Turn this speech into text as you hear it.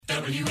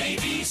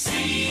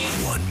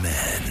WABC. One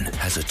man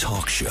has a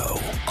talk show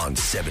on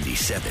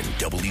 77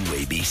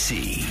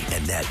 WABC,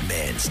 and that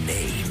man's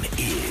name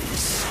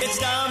is... It's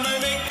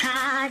Dominic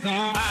Carter.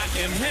 I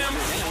am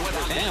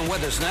him. And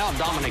with us now,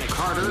 Dominic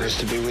Carter. Nice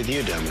to be with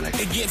you, Dominic.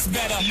 It gets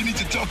better. You need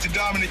to talk to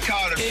Dominic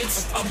Carter.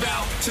 It's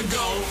about to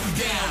go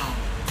down.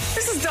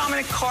 This is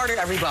Dominic Carter,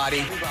 everybody.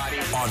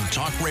 On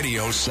Talk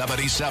Radio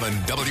 77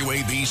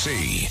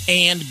 WABC.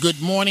 And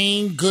good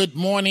morning.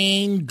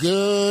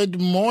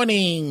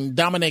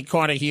 Dominic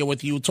Carter here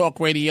with you,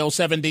 Talk Radio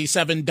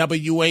 77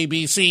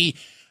 WABC.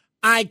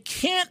 I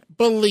can't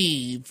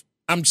believe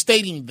I'm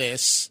stating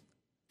this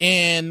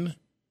in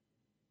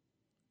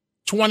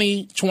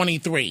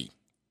 2023.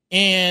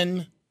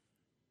 On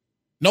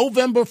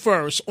November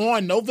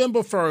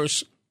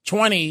 1st,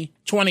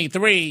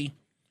 2023,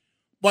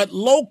 but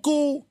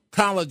local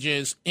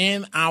colleges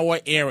in our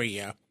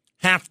area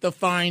have to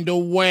find a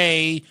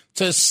way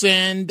to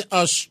send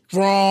a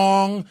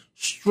strong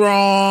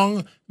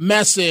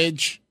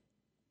message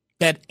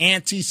that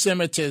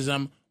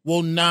anti-Semitism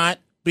will not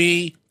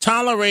be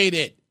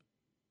tolerated.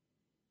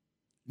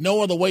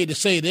 No other way to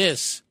say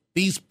this.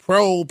 These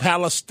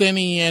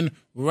pro-Palestinian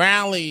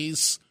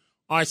rallies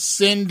are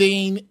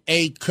sending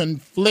a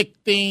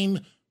conflicting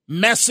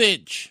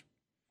message.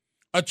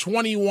 A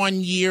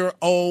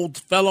 21-year-old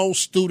fellow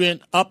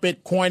student up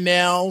at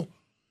Cornell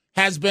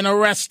has been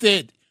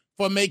arrested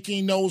for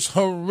making those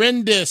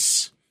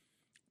horrendous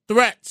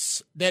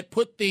threats that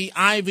put the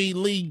Ivy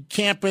League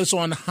campus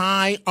on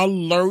high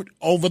alert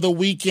over the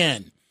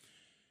weekend.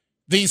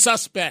 The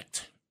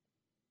suspect,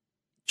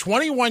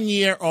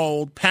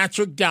 21-year-old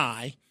Patrick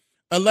Dye,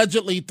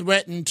 allegedly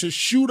threatened to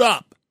shoot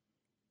up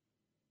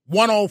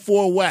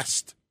 104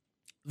 West.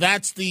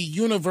 That's the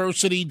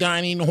university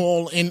dining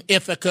hall in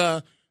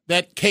Ithaca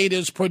that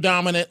caters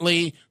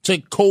predominantly to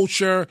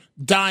kosher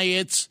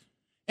diets.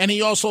 And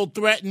he also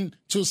threatened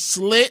to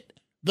slit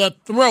the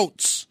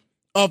throats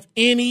of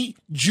any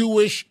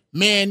Jewish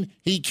men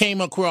he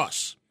came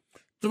across.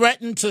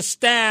 Threatened to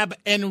stab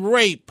and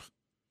rape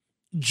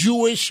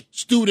Jewish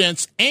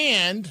students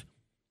and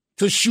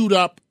to shoot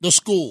up the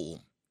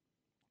school.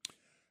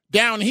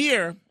 Down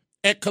here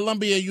at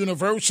Columbia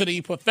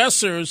University,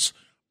 professors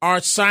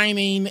are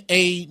signing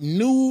a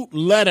new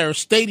letter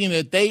stating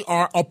that they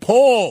are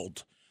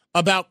appalled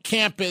about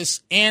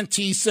campus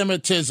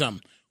anti-Semitism.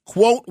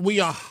 Quote, "We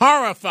are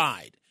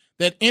horrified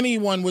that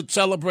anyone would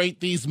celebrate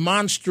these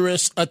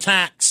monstrous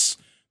attacks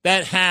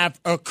that have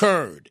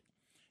occurred."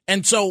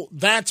 And so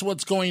that's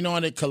what's going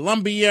on at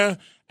Columbia,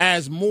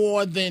 as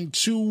more than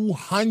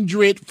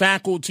 200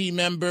 faculty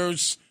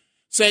members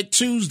said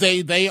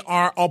Tuesday they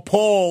are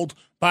appalled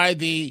by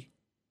the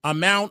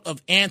amount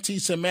of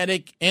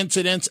anti-Semitic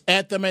incidents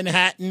at the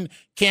Manhattan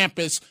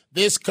campus.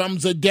 This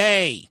comes a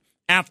day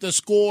after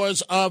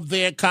scores of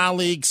their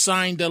colleagues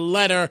signed a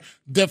letter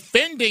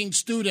defending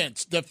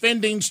students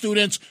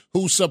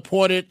who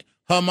supported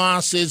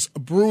Hamas's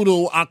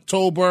brutal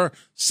October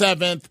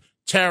 7th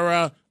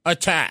terror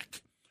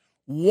attack.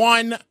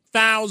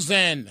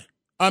 1,000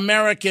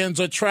 Americans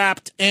are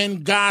trapped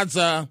in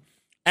Gaza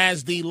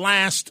as the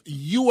last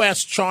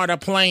U.S. charter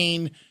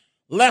plane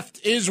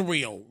left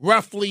Israel.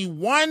 Roughly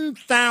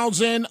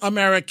 1,000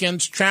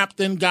 Americans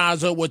trapped in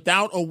Gaza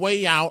without a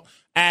way out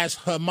as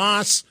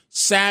Hamas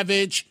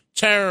savage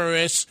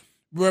terrorists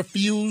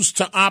refuse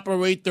to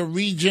operate the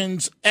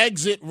region's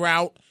exit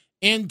route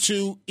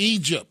into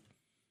Egypt.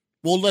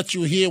 We'll let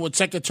you hear what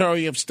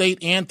Secretary of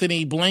State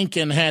Anthony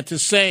Blinken had to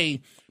say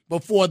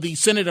before the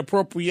Senate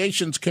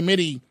Appropriations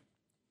Committee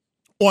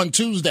on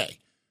Tuesday.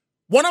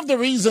 One of the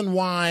reasons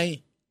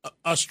why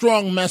a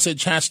strong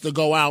message has to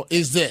go out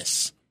is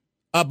this,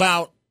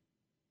 about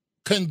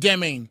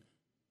condemning,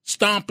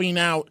 stomping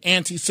out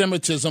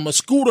anti-Semitism. A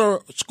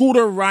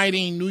scooter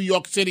riding New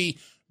York City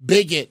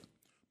bigot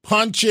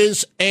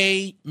punches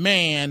a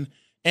man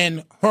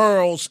and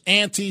hurls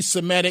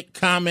anti-Semitic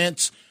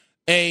comments.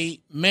 A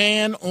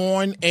man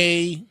on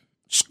a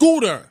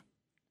scooter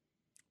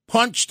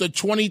punched a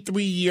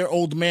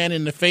 23-year-old man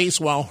in the face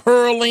while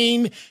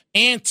hurling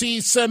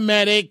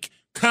anti-Semitic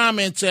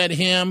comments at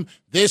him.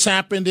 This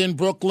happened in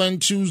Brooklyn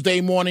Tuesday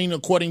morning,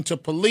 according to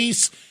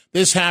police.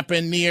 This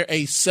happened near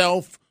a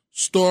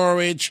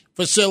self-storage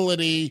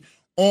facility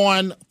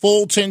on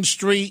Fulton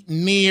Street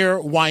near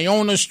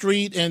Wyona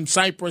Street in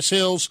Cypress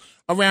Hills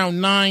around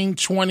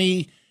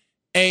 9:20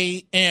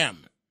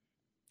 a.m.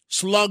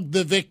 Slugged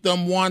the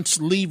victim once,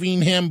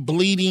 leaving him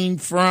bleeding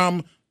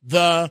from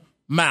the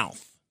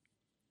mouth.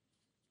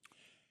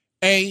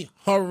 A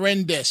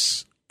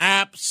horrendous,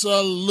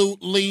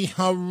 absolutely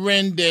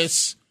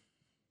horrendous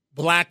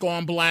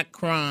black-on-black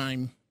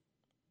crime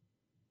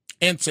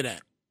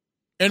incident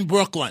in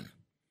Brooklyn.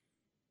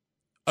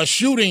 A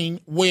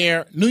shooting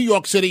where New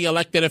York City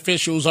elected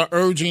officials are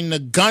urging the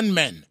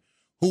gunman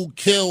who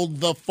killed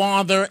the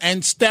father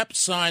and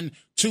stepson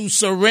to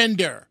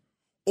surrender,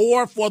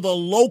 or for the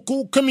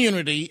local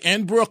community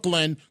in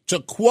Brooklyn to,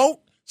 quote,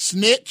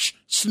 snitch,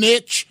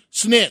 snitch,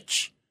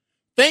 snitch.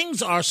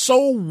 Things are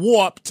so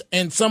warped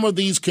in some of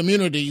these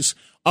communities,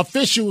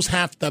 officials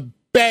have to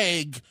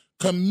beg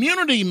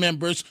community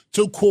members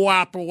to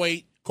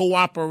cooperate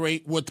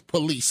with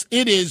police.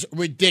 It is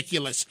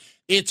ridiculous.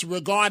 It's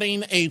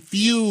regarding a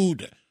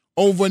feud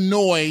over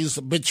noise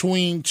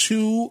between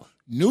two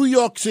New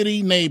York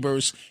City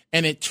neighbors,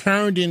 and it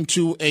turned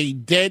into a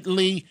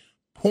deadly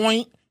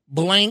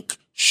point-blank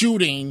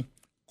shooting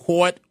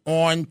caught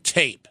on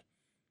tape.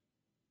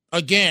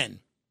 Again,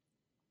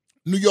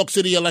 New York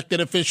City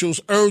elected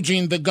officials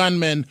urging the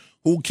gunman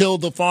who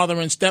killed the father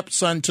and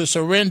stepson to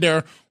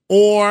surrender,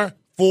 or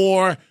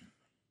for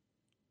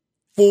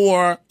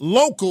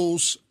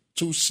locals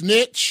to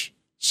snitch.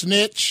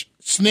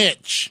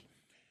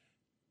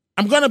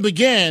 I'm going to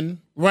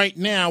begin right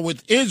now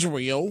with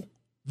Israel.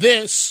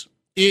 This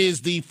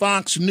is the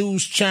Fox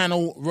News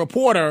Channel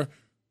reporter,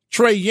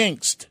 Trey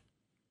Yingst.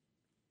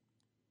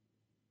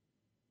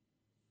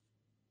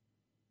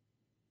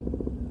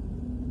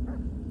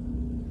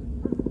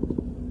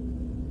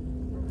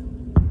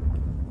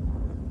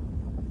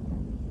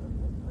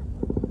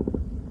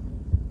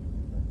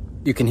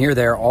 You can hear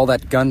there all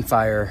that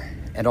gunfire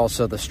and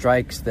also the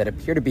strikes that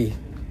appear to be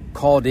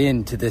called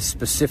in to this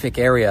specific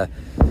area.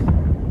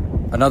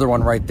 Another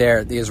one right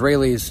there. The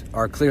Israelis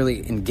are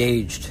clearly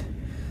engaged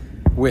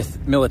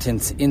with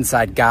militants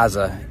inside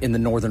Gaza in the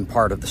northern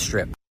part of the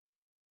Strip.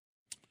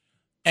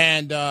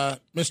 And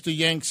Mr.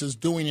 Yanks is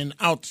doing an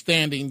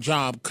outstanding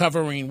job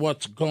covering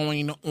what's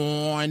going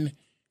on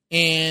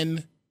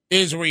in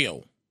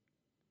Israel.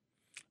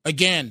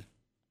 Again,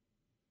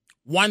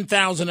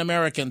 1,000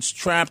 Americans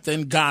trapped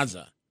in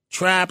Gaza.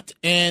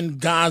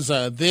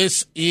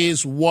 This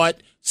is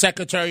what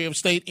Secretary of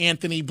State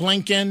Anthony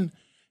Blinken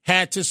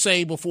had to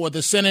say before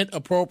the Senate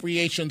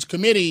Appropriations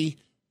Committee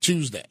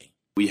Tuesday.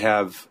 We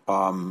have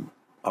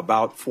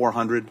about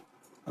 400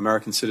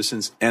 American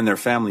citizens and their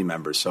family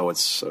members, so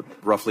it's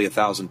roughly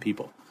 1,000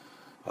 people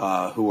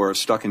who are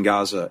stuck in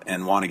Gaza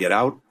and want to get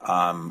out.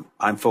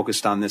 I'm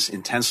focused on this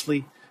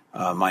intensely.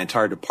 My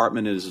entire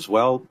department is as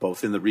well,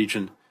 both in the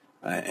region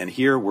and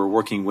here. We're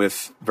working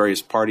with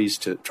various parties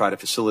to try to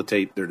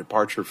facilitate their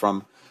departure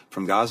from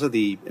Gaza.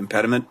 The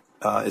impediment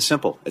is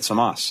simple. It's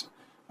Hamas.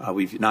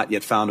 We've not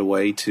yet found a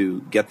way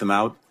to get them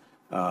out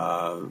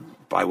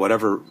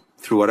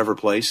through whatever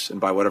place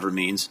and by whatever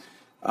means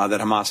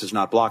that Hamas is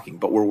not blocking.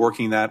 But we're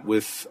working that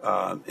with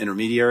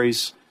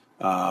intermediaries.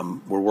 We're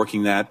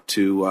working that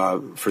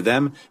for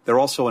them. There are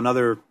also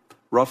another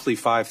roughly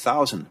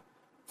 5,000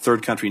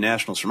 third country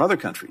nationals from other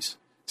countries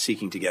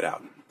seeking to get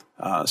out.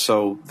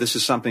 So this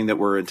is something that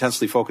we're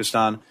intensely focused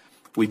on.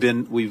 We've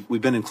been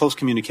in close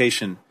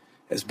communication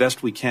as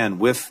best we can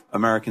with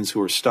Americans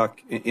who are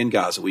stuck in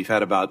Gaza. We've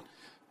had about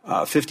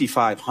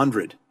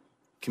 5,500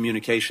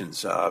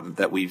 communications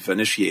that we've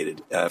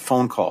initiated,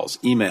 phone calls,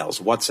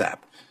 emails, WhatsApp,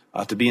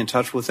 to be in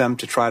touch with them,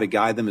 to try to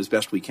guide them as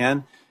best we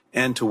can,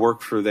 and to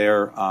work for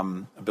their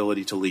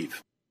ability to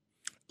leave.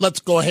 Let's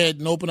go ahead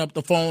and open up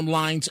the phone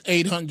lines,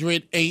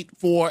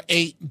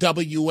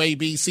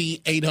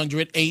 800-848-WABC,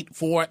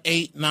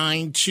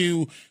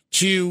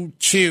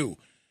 800-848-9222.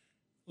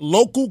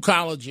 Local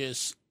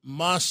colleges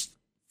must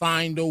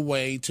find a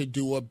way to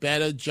do a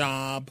better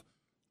job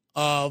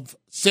of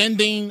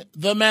sending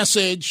the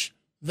message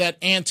that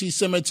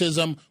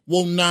anti-Semitism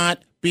will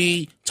not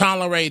be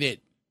tolerated.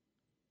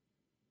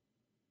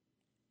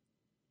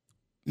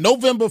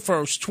 November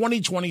 1st,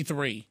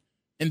 2023,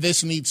 and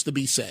this needs to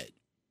be said.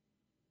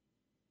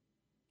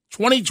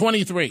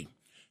 2023,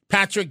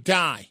 Patrick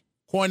Dye,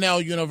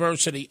 Cornell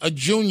University, a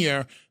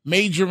junior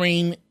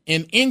majoring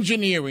in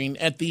engineering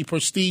at the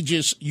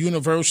prestigious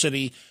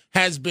university,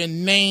 has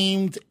been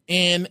named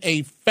in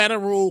a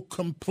federal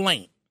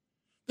complaint.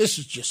 This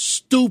is just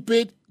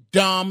stupid,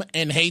 dumb,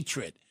 and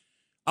hatred.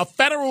 A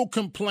federal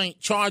complaint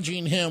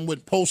charging him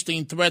with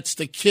posting threats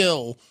to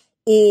kill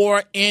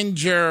or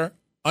injure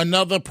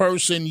another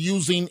person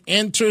using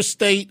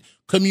interstate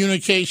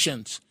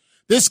communications.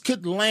 This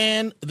could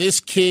land this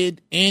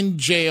kid in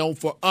jail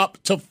for up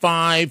to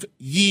 5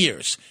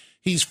 years.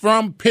 He's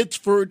from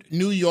Pittsford,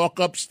 New York,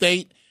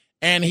 upstate,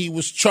 and he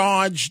was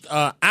charged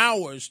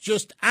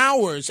just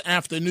hours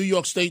after New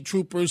York State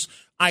troopers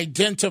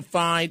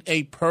identified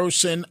a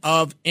person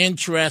of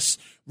interest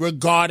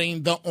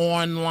regarding the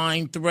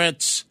online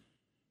threats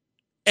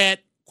at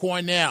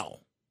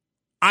Cornell.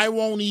 I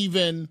won't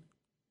even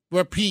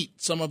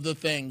repeat some of the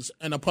things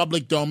in a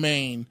public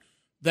domain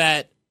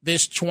that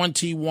this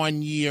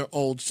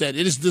 21-year-old said.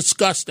 It is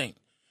disgusting,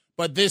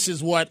 but this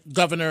is what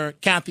Governor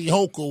Kathy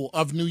Hochul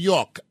of New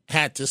York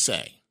had to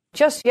say.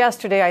 Just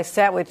yesterday, I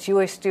sat with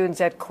Jewish students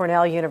at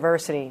Cornell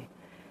University.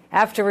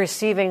 After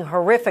receiving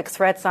horrific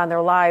threats on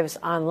their lives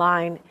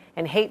online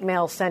and hate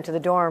mail sent to the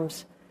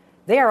dorms,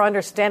 they are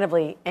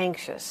understandably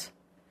anxious.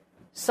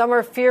 Some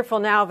are fearful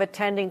now of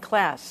attending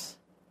class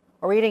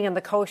or eating in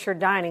the kosher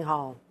dining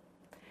hall.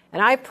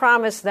 And I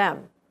promised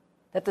them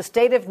that the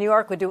state of New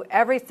York would do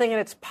everything in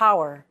its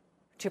power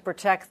to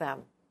protect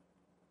them.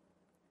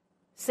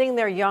 Seeing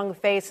their young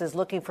faces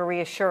looking for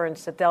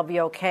reassurance that they'll be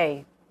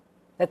okay,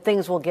 that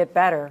things will get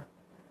better,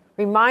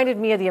 reminded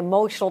me of the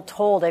emotional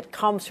toll that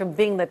comes from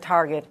being the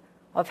target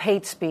of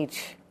hate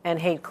speech and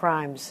hate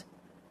crimes.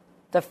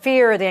 The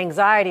fear, the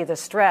anxiety, the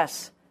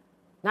stress,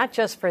 not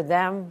just for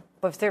them,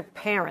 but for their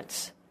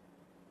parents,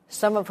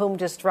 some of whom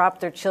just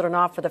dropped their children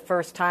off for the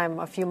first time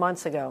a few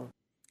months ago.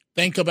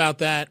 Think about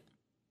that.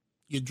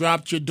 You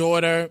dropped your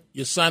daughter,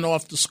 your son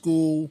off to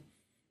school.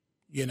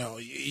 You know,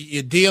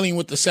 you're dealing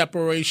with the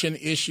separation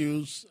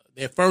issues,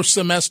 their first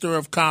semester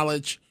of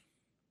college.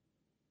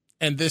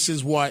 And this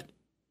is what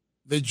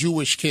the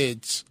Jewish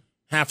kids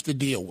have to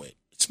deal with.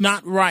 It's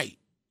not right.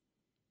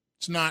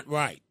 It's not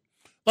right.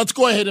 Let's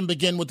go ahead and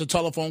begin with the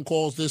telephone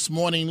calls this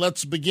morning.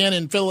 Let's begin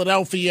in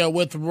Philadelphia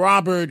with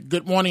Robert.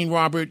 Good morning,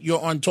 Robert.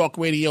 You're on Talk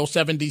Radio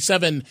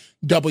 77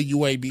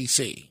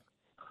 WABC.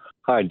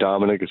 Hi,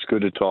 Dominic. It's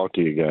good to talk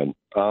to you again.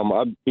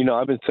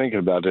 I've been thinking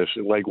about this.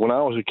 Like when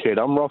I was a kid,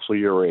 I'm roughly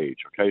your age.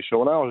 Okay, so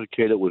when I was a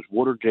kid, it was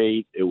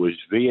Watergate, it was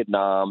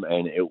Vietnam,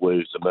 and it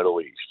was the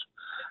Middle East.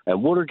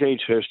 And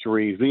Watergate's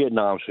history,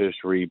 Vietnam's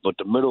history, but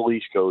the Middle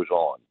East goes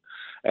on.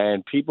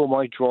 And people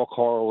might draw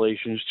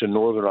correlations to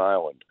Northern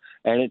Ireland.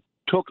 And it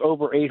took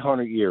over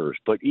 800 years.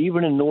 But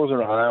even in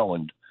Northern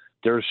Ireland,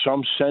 there's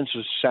some sense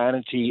of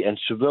sanity and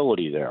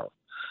civility there.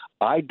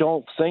 I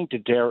don't think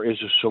that there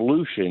is a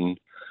solution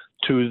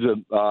to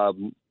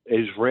the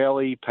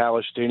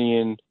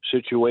Israeli-Palestinian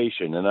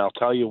situation, and I'll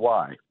tell you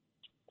why.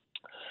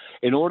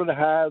 In order to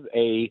have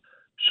a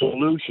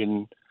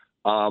solution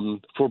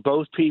for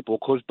both people,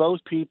 because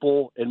both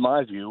people, in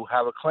my view,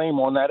 have a claim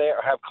on that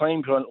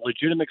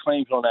legitimate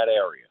claims on that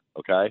area.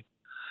 Okay,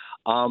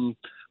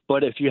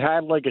 but if you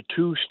had like a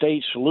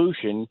two-state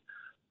solution,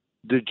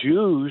 the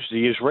Jews,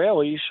 the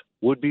Israelis,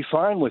 would be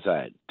fine with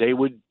that. They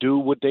would do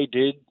what they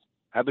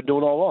have been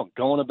doing all along,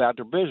 going about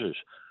their business.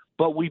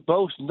 But we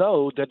both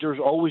know that there's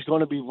always going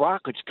to be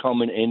rockets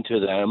coming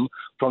into them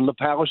from the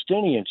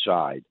Palestinian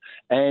side.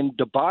 And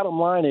the bottom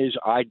line is,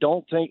 I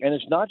don't think, and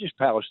it's not just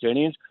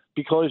Palestinians,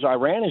 because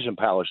Iran isn't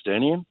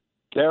Palestinian.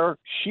 They're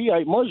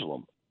Shiite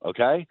Muslim,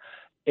 okay?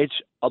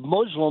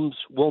 Muslims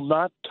will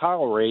not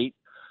tolerate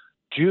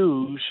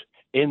Jews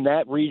in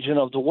that region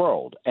of the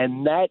world.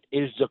 And that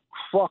is the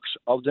crux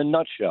of the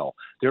nutshell.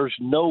 There's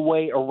no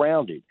way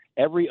around it.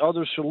 Every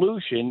other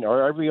solution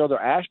or every other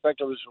aspect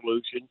of the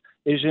solution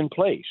is in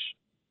place.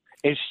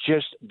 It's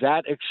just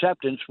that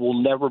acceptance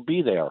will never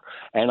be there.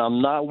 And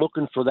I'm not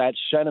looking for that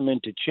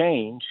sentiment to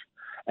change.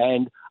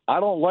 And I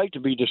don't like to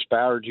be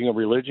disparaging of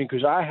religion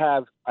because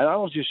and I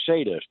don't just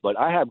say this, but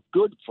I have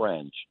good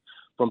friends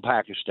from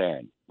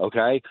Pakistan,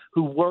 okay,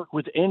 who work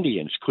with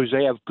Indians because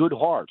they have good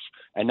hearts.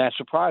 And that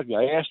surprised me.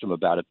 I asked them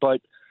about it. But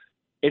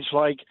it's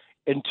like,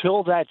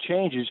 until that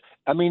changes,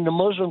 I mean, the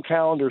Muslim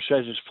calendar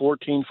says it's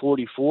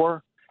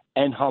 1444,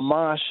 and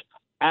Hamas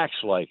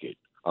acts like it.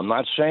 I'm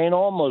not saying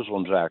all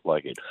Muslims act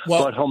like it,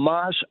 but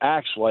Hamas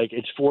acts like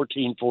it's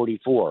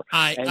 1444.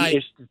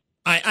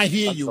 I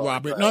hear you,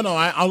 Robert. No,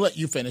 I'll let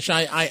you finish.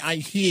 I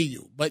hear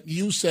you, but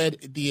you said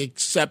the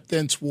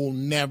acceptance will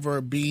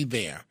never be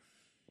there.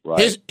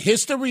 Right.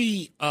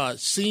 History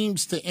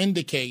seems to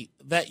indicate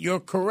that you're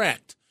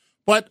correct,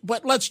 but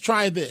let's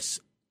try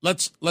this.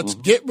 Let's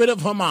get rid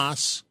of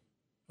Hamas.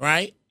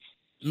 Right,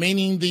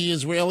 meaning the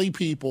Israeli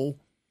people,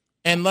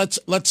 and let's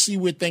see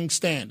where things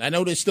stand. I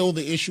know there's still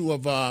the issue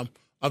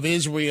of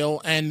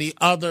Israel and the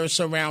other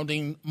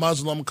surrounding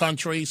Muslim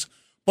countries,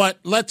 but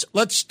let's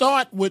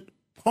start with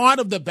part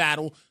of the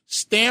battle,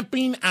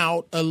 stamping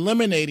out,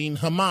 eliminating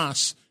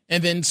Hamas,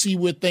 and then see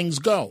where things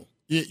go.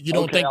 You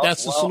don't think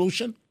that's the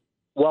solution?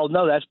 Well,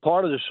 no, that's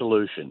part of the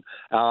solution.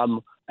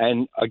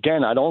 And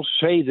again, I don't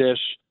say this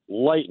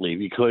lightly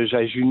because,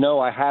 as you know,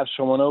 I have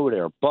someone over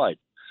there, but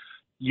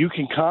you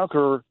can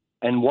conquer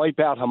and wipe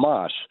out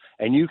Hamas,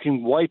 and you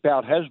can wipe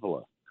out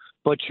Hezbollah,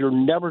 but you're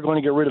never going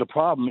to get rid of the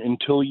problem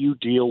until you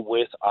deal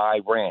with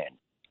Iran.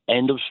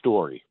 End of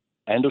story.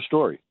 End of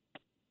story.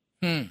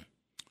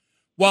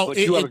 Well,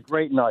 you have a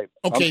great night.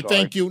 Okay,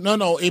 thank you.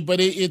 But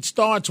it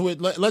starts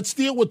with let's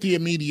deal with the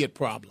immediate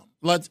problem.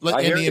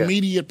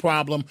 Immediate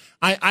problem.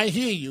 I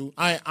hear you.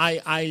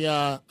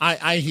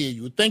 I hear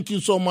you. Thank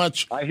you so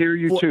much. I hear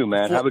you too,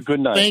 man. Have a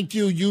good night. Thank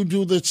you. You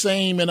do the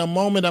same. In a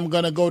moment, I'm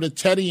going to go to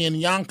Teddy in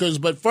Yonkers,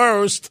 but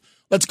first,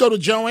 let's go to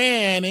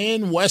Joanne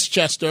in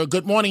Westchester.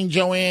 Good morning,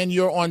 Joanne.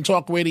 You're on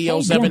Talk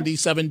Radio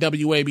 77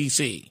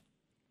 WABC.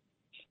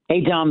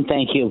 Hey, Dom.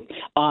 Thank you.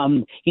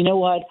 You know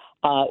what?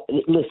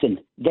 Listen,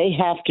 they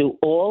have to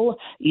all,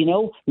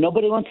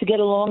 nobody wants to get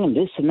along and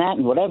this and that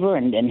and whatever,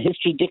 and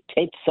history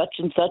dictates such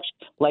and such,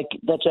 like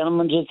that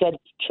gentleman just said.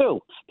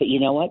 True. But you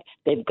know what?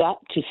 They've got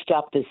to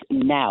stop this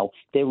now.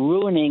 They're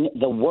ruining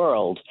the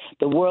world.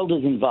 The world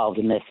is involved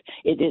in this.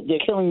 They're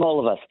killing all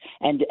of us.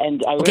 And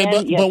Iran,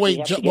 okay, but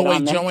wait,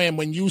 Joanne,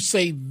 when you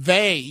say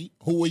they,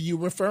 who are you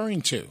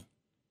referring to?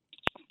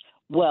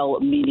 Well,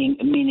 meaning,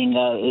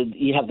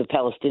 you have the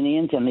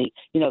Palestinians and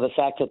the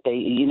fact that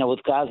they, with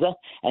Gaza,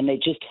 and they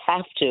just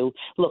have to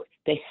look.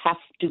 They have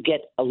to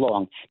get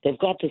along. They've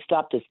got to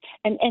stop this.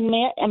 And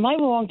am I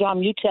wrong,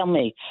 Dom? You tell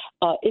me.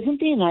 Isn't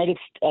the United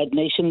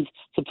Nations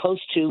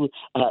supposed to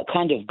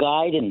kind of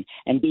guide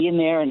and be in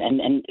there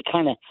and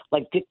kind of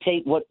like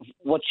dictate what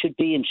should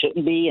be and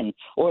shouldn't be,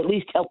 or at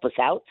least help us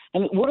out? I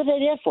mean, what are they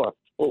there for?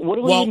 What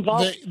are we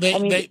involved?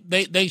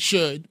 They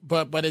should,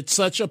 but it's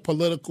such a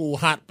political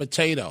hot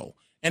potato.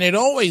 And it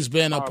always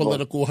been a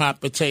political hot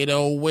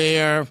potato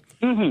where,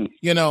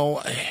 you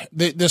know,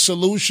 the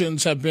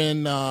solutions have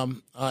been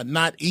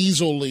not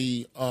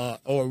easily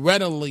or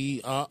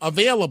readily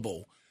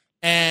available.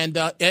 And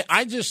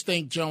I just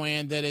think,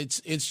 Joanne, that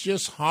it's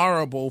just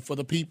horrible for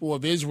the people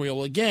of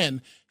Israel,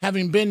 again,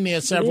 having been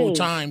there several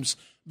times,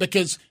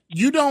 because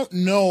you don't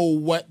know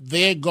what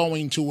they're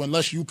going to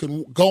unless you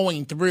can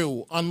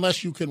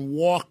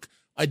walk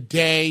a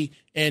day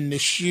in the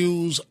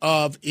shoes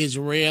of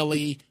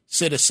Israeli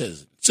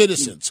citizens.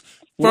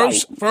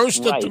 First,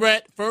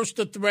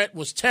 the threat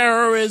was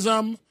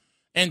terrorism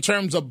in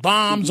terms of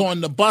bombs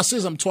on the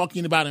buses. I'm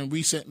talking about in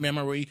recent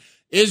memory.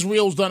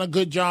 Israel's done a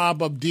good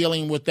job of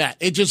dealing with that.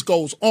 It just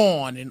goes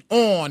on and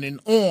on and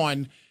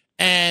on.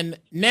 And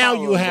now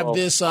you have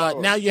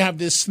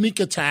this sneak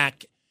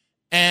attack,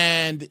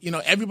 and you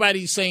know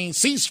everybody's saying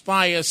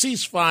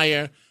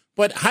ceasefire.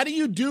 But how do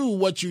you do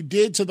what you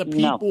did to the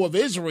people of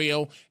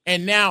Israel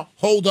and now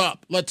hold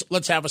up?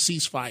 Let's have a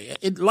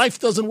ceasefire. Life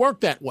doesn't work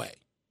that way.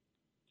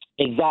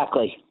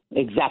 Exactly.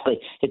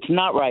 It's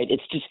not right.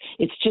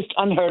 It's just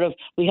unheard of.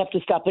 We have to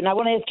stop. And I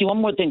want to ask you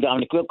one more thing,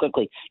 Dominic, real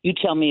quickly. You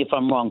tell me if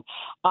I'm wrong.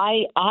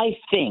 I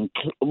think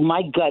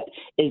my gut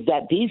is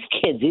that these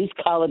kids, these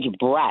college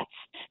brats,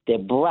 they're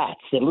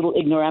little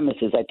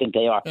ignoramuses, I think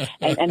they are.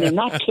 And they're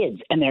not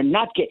kids.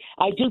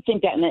 I do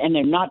think that, and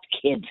they're not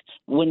kids.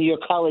 When you're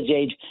college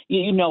age,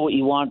 you know what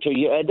you want, or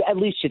at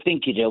least you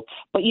think you do.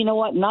 But you know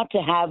what? Not to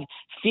have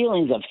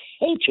feelings of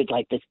hatred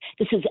like this.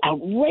 This is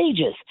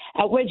outrageous.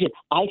 I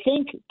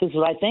think, this is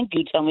what I think,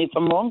 you tell me if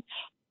I'm wrong,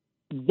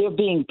 they're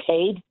being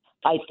paid,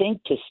 I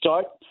think, to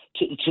start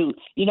to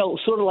you know,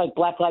 sort of like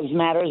Black Lives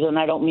Matters, and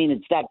I don't mean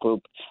it's that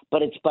group,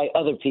 but it's by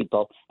other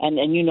people,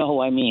 and you know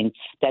who I mean,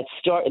 that's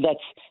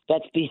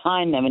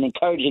behind them and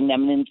encouraging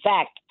them, and in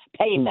fact,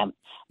 paying them.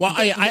 Well,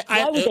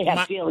 why would they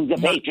have feelings of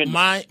hatred?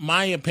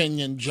 My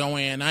opinion,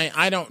 Joanne,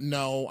 I don't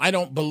know. I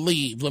don't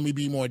believe, let me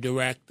be more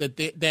direct,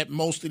 that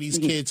most of these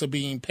kids are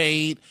being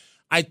paid.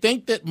 I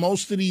think that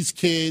most of these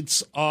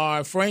kids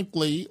are,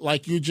 frankly,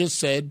 like you just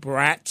said,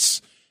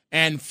 brats,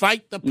 and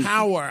fight the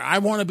power. I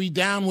want to be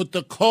down with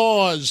the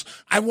cause.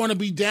 I want to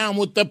be down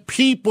with the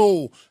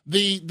people,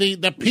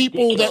 the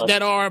people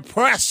that are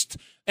oppressed.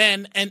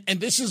 And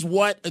this is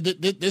what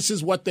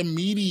the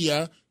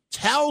media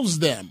tells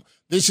them.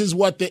 This is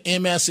what the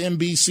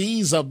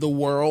MSNBCs of the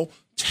world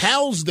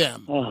tells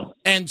them.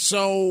 And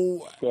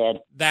so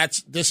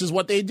this is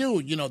what they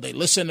do. You know, they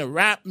listen to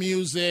rap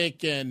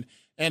music, and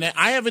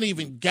I haven't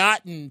even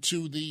gotten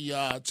to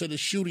the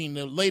shooting,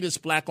 the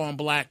latest black on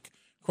black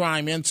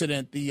crime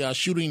incident, the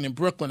shooting in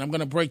Brooklyn. I'm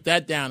going to break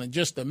that down in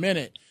just a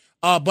minute.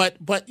 But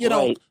you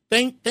know,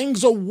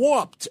 things are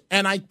warped,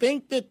 and I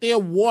think that they're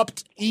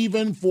warped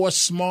even for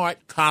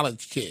smart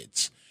college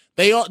kids.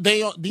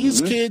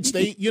 These kids,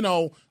 you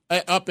know,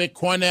 up at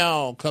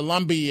Cornell,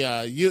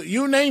 Columbia,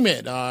 you name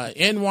it,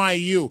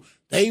 NYU,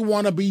 they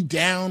want to be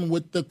down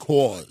with the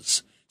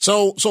cause.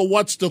 So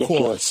what's the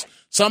cause?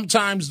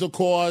 Sometimes the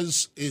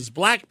cause is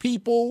black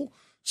people.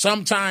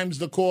 Sometimes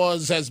the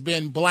cause has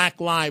been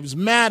Black Lives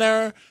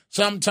Matter.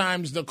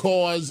 Sometimes the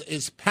cause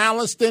is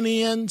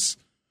Palestinians.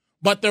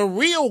 But the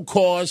real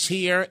cause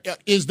here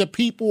is the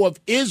people of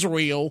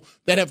Israel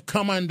that have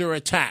come under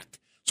attack.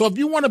 So if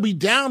you want to be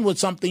down with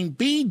something,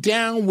 be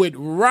down with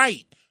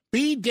right.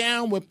 Be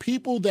down with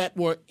people that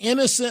were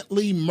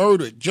innocently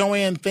murdered.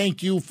 Joanne,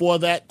 thank you for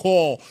that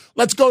call.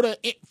 Let's go to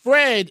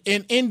Fred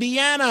in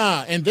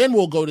Indiana, and then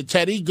we'll go to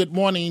Teddy. Good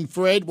morning,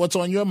 Fred. What's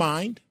on your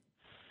mind?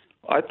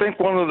 I think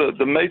one of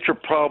the major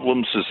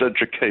problems is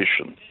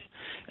education,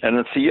 and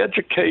it's the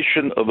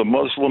education of the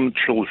Muslim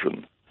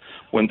children.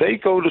 When they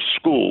go to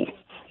school,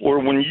 or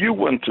when you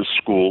went to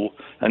school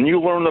and you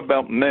learn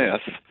about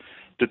math,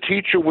 the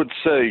teacher would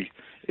say,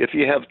 if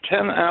you have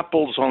 10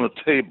 apples on a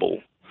table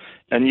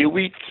and you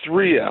eat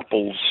 3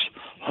 apples,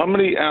 how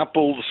many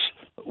apples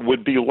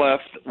would be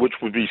left, which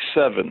would be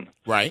 7?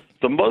 Right.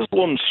 The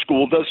Muslim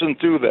school doesn't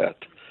do that.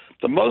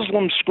 The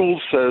Muslim school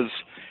says,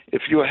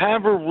 if you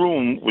have a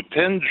room with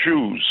 10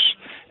 Jews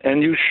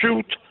and you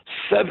shoot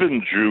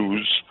 7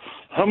 Jews,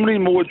 how many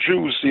more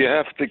Jews do you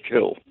have to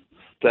kill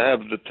to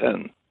have the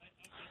 10?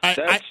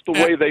 That's the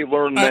way they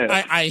learn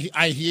math. I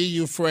hear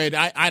you, Fred.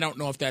 I don't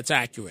know if that's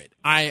accurate.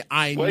 I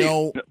Wait,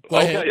 know. Go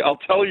okay, ahead. I'll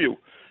tell you.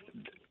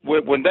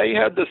 When they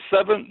had the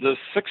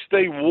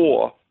 6-Day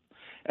War,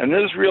 and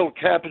Israel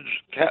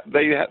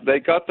they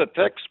got the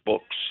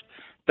textbooks.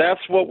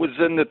 That's what was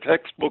in the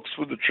textbooks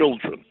for the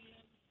children.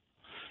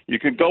 You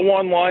can go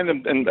online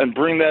and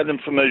bring that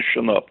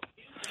information up.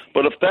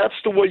 But if that's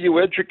the way you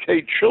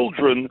educate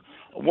children,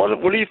 what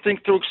do you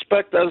think to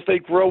expect as they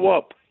grow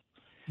up?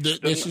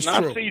 This is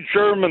Nazi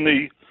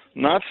true.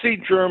 Nazi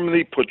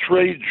Germany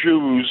portrayed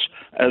Jews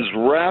as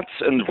rats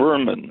and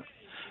vermin.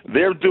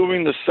 They're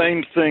doing the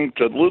same thing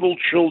to little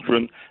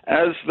children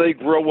as they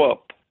grow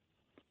up.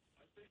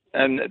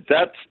 And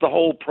that's the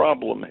whole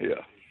problem here.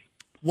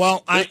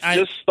 Well,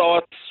 this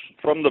starts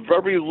from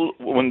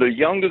when the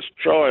youngest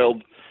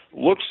child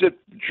looks at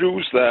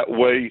Jews that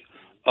way,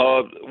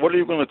 what are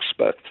you going to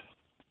expect?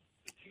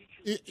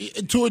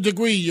 To a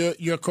degree,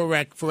 you're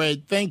correct,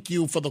 Fred. Thank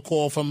you for the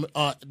call from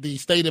the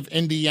state of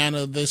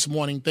Indiana this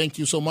morning. Thank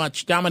you so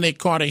much. Dominic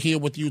Carter here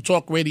with you,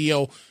 Talk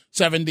Radio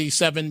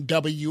 77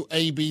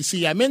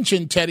 WABC. I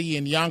mentioned Teddy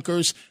in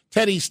Yonkers.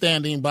 Teddy's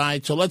standing by,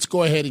 so let's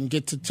go ahead and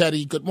get to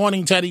Teddy. Good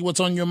morning, Teddy. What's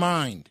on your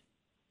mind?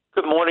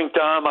 Good morning,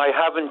 Dom. I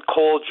haven't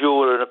called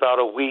you in about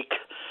a week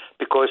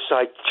because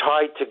I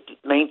tried to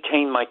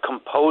maintain my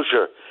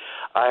composure.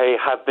 I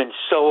have been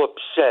so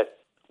upset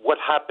what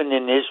happened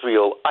in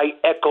Israel. I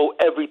echo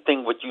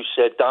everything what you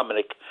said,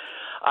 Dominic.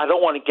 I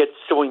don't want to get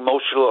so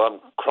emotional. I'm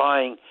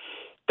crying.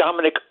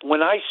 Dominic,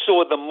 when I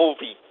saw the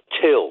movie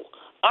Till,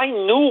 I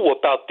knew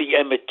about the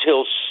Emmett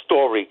Till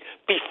story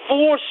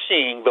before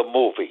seeing the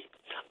movie.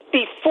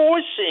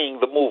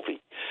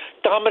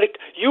 Dominic,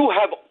 you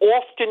have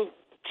often,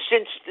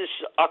 since this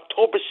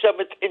October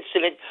 7th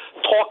incident,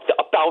 talked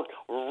about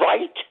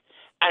right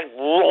and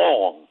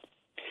wrong.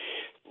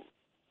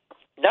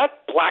 Not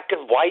black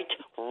and white,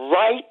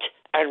 right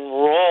and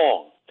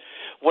wrong.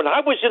 When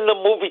I was in the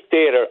movie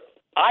theater,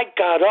 I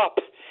got up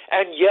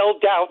and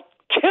yelled out,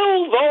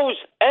 "Kill those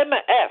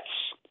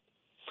MFs,"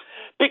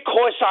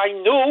 because I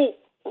knew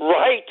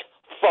right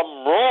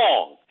from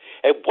wrong.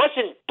 It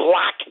wasn't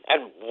black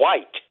and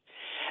white.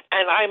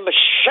 And I'm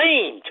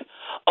ashamed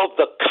of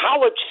the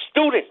college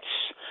students.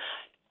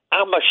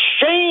 I'm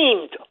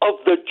ashamed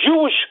of the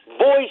Jewish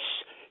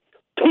Voice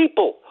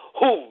people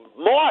who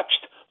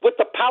marched with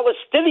the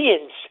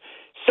Palestinians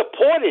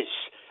supporters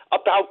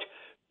about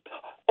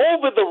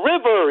over the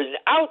river and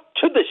out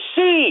to the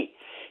sea.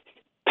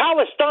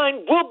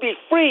 Palestine will be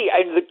free,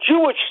 and the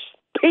Jewish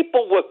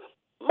people were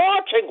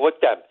marching with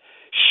them.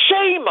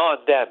 Shame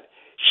on them.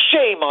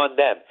 Shame on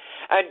them.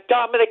 And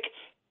Dominic,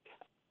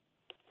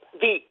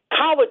 the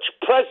college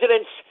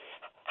presidents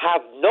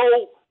have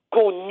no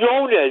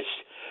gunonas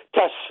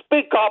to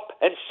speak up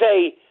and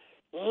say,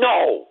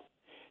 no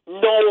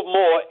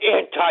more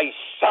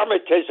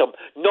anti-Semitism,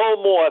 no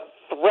more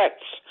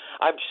threats.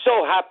 I'm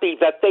so happy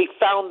that they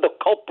found the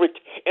culprit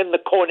in the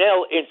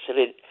Cornell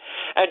incident.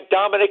 And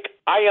Dominic,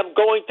 I am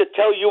going to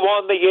tell you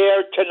on the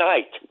air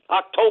tonight,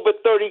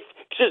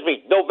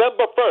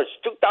 November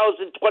 1st,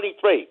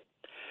 2023,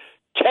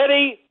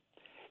 Teddy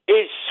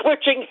is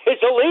switching his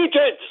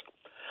allegiance.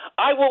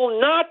 I will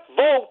not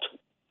vote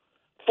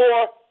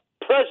for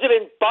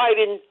President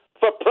Biden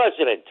for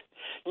president.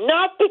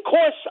 Not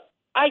because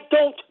I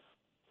don't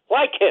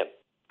like him.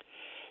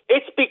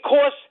 It's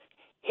because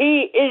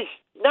he is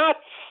not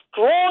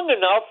strong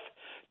enough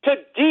to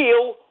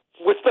deal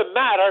with the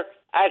matter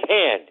at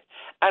hand.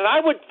 And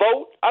I would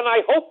vote, and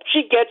I hope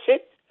she gets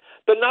it,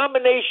 the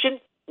nomination,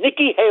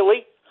 Nikki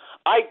Haley.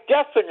 I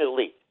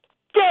definitely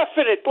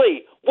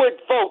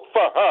would vote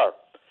for her.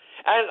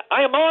 And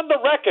I am on the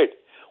record.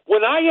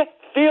 When I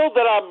feel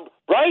that I'm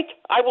right,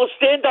 I will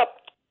stand up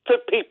to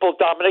people,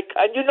 Dominic,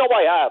 and you know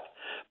I have.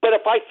 But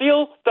if I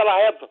feel that I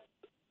have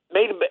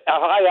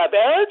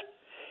erred,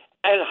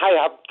 and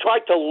I have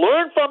tried to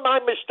learn from my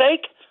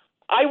mistake,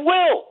 I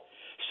will.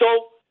 So,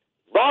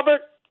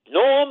 Robert,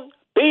 Norm,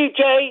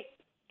 BJ,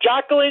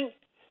 Jacqueline,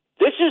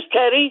 this is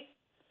Teddy.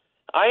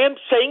 I am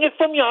saying it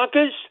from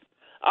Yonkers.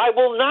 I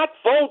will not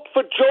vote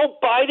for Joe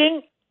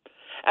Biden,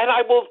 and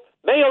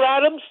Mayor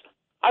Adams,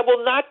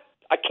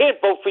 I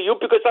can't vote for you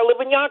because I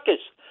live in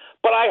Yonkers,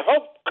 but I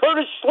hope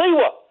Curtis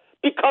Sliwa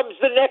becomes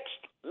the next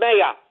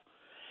mayor.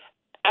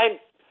 And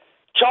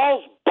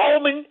Charles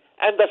Bowman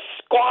and the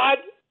squad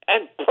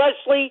and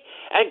Presley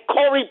and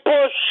Cori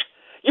Bush,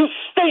 you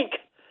stink.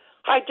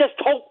 I just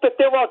hope that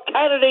there are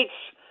candidates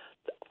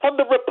from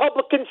the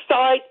Republican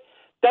side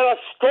that are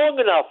strong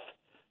enough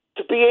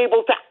to be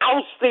able to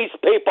oust these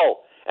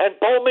people. And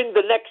Bowman,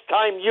 the next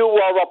time you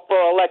are up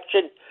for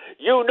election,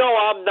 you know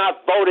I'm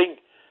not voting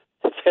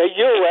for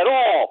you at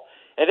all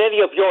and any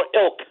of your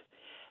ilk.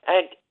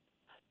 And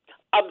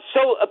I'm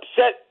so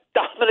upset,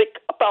 Dominic,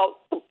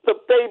 about the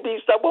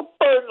babies that were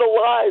burned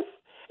alive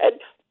and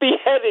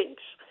beheadings.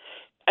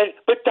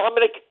 But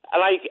Dominic,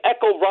 and I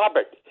echo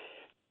Robert,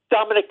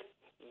 Dominic,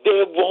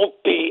 there won't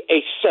be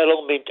a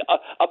settlement,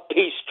 a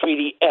peace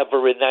treaty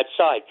ever in that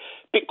side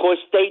because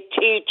they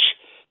teach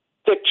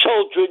the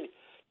children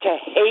to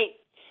hate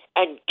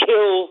and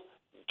kill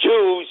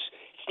Jews.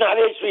 It's not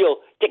Israel,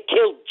 to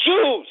kill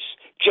Jews.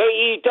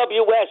 Jews.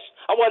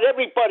 I want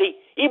everybody,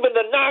 even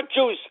the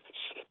non-Jews,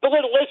 the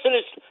little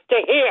listeners, to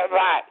hear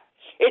that.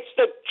 It's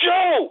the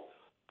Jew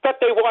that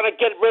they want to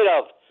get rid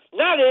of,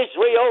 not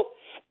Israel.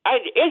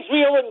 And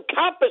Israel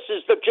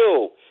encompasses the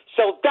Jew.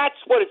 So that's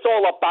what it's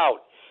all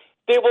about.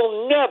 There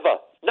will never,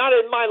 not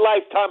in my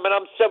lifetime, and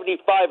I'm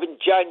 75 in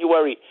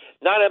January,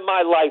 not in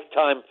my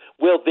lifetime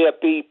will there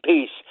be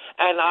peace.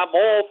 And I'm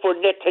all for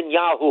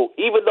Netanyahu,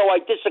 even though I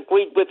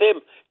disagreed with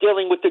him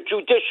dealing with the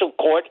judicial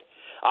court.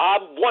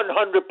 I'm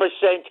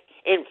 100%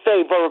 in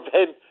favor of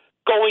him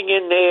going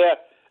in there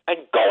and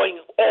going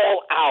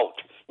all out.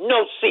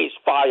 No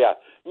ceasefire.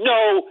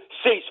 No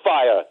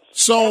ceasefire.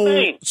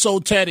 So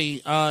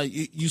Teddy,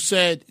 you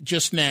said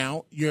just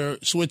now you're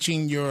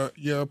switching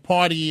your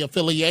party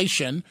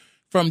affiliation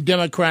from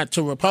Democrat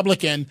to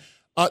Republican.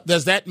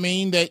 Does that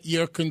mean that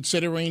you're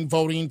considering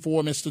voting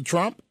for Mr.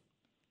 Trump?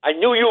 I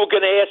knew you were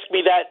going to ask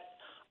me that.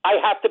 I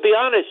have to be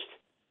honest.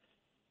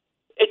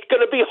 It's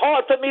going to be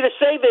hard for me to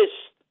say this.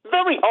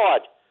 Very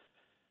hard.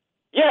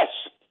 Yes.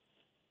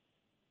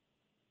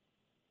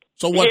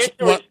 So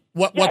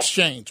what's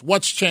changed?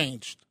 What's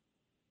changed?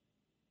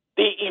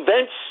 The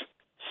events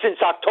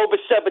since October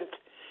 7th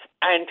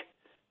and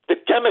the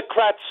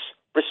Democrats'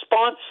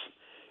 response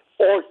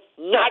or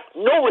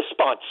no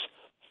response.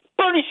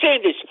 Bernie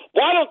Sanders,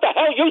 why don't the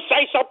hell you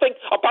say something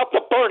about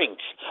the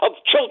burnings of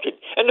children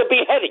and the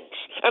beheadings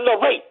and the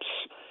rapes?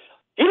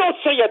 You don't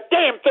say a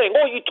damn thing.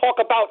 All you talk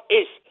about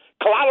is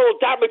collateral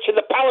damage to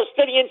the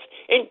Palestinians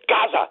in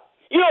Gaza.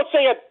 You don't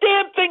say a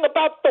damn thing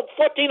about the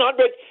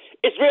 1,400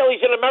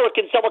 Israelis and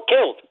Americans that were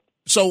killed.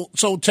 So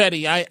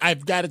Teddy,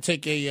 I've got to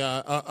take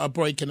a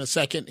break in a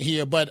second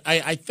here, but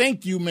I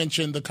think you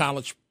mentioned the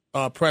college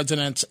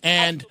presidents.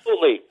 And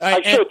absolutely.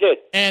 I sure did.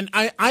 And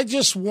I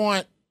just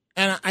want,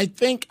 and I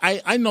think,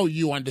 I know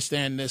you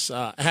understand this,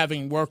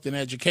 having worked in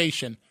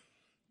education,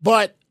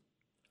 but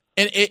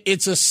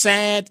it's a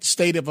sad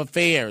state of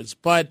affairs.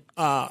 But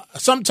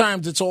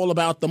sometimes it's all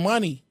about the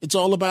money. It's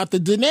all about the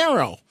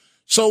dinero.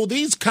 So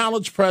these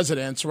college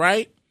presidents,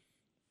 right?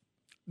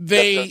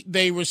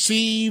 They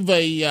receive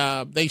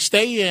they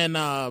stay in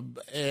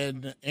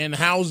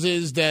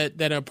houses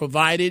that are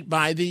provided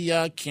by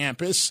the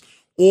campus,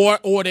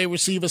 or they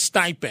receive a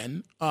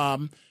stipend.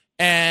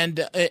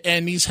 And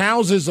these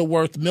houses are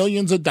worth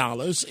millions of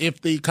dollars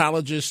if the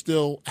colleges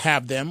still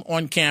have them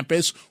on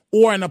campus,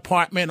 or an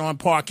apartment on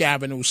Park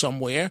Avenue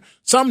somewhere,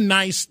 some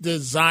nice,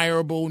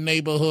 desirable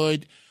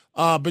neighborhood.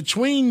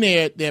 Between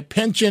their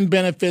pension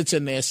benefits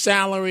and their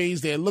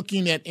salaries, they're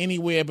looking at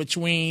anywhere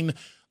between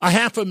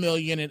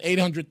 $500,000 and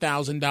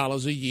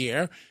 $800,000 a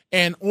year.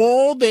 And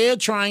all they're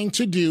trying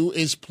to do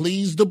is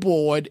please the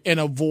board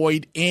and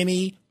avoid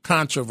any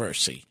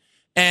controversy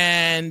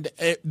and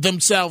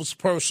themselves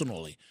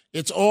personally.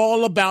 It's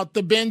all about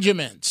the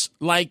Benjamins.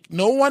 Like,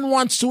 no one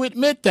wants to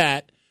admit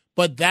that,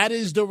 but that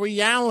is the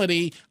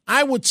reality,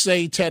 I would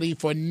say, Teddy,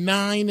 for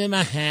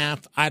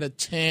 9.5 out of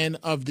 10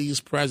 of these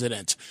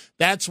presidents.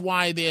 That's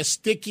why they're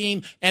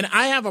sticking. And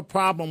I have a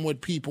problem with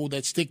people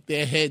that stick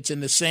their heads in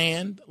the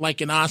sand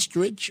like an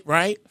ostrich,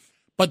 right?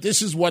 But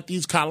this is what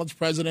these college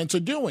presidents are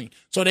doing.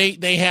 So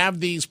they have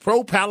these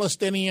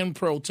pro-Palestinian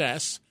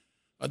protests.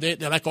 They're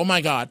like, oh,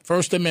 my God,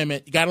 First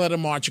Amendment, you got to let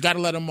them march, you got to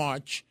let them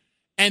march.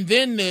 And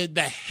then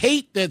the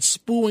hate that's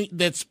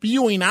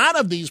spewing out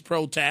of these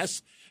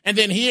protests. And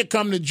then here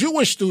come the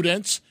Jewish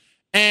students,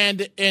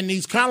 and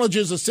these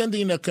colleges are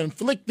sending a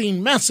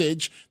conflicting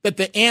message that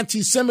the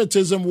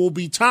anti-Semitism will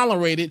be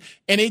tolerated,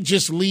 and it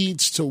just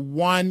leads to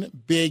one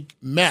big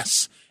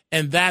mess.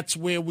 And that's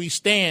where we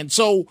stand.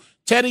 So,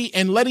 Teddy,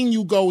 and letting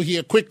you go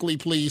here quickly,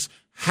 please,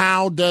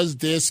 how does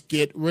this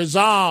get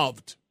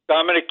resolved?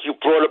 Dominic, you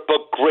brought up a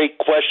great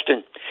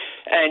question.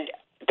 And,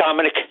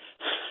 Dominic,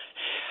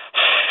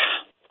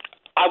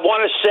 I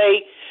want to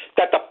say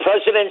that the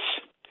presidents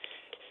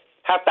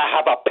have to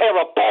have a pair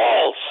of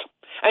balls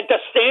and to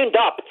stand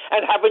up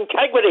and have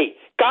integrity.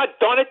 God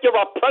darn it, you're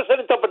a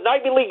president of an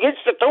Ivy League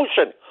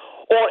institution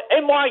or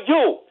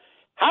NYU.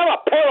 Have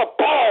a pair of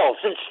balls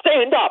and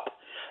stand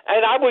up.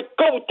 And I would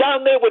go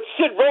down there with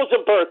Sid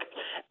Rosenberg,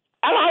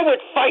 and I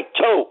would fight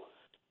too.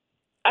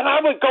 And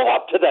I would go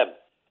up to them.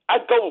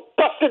 I'd try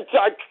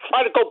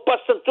to go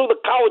busting through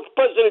the college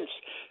president's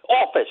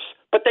office,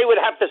 but they would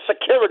have the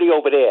security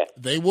over there.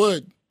 They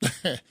would.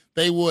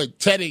 They would.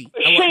 Teddy.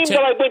 Ashamed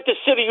that I went to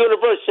City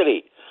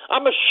University.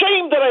 I'm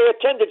ashamed that I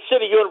attended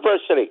City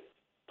University.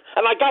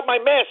 And I got my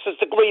master's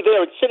degree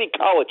there at City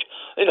College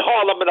in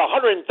Harlem at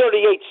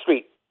 138th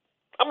Street.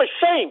 I'm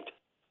ashamed.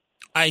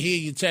 I hear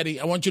you, Teddy.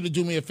 I want you to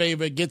do me a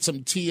favor. Get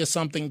some tea or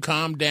something.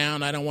 Calm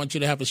down. I don't want you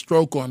to have a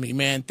stroke on me,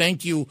 man.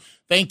 Thank you.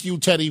 Thank you,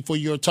 Teddy, for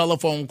your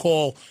telephone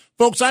call.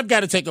 Folks, I've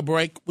got to take a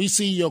break. We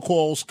see your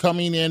calls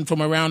coming in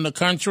from around the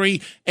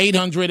country.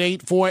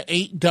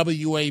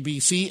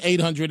 800-848-WABC,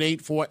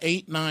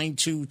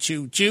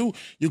 800-848-9222.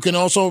 You can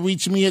also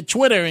reach me at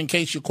Twitter in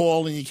case you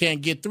call and you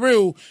can't get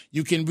through.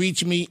 You can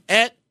reach me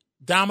at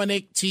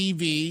Dominic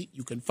TV.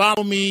 You can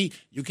follow me.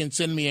 You can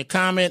send me a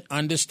comment.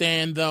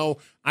 Understand, though,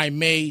 I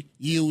may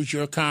use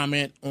your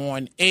comment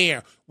on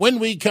air. When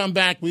we come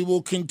back, we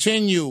will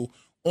continue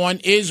on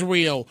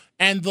Israel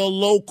and the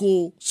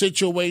local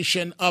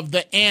situation of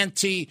the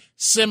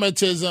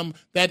anti-Semitism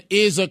that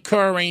is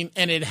occurring,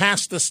 and it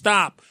has to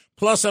stop.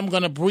 Plus, I'm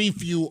going to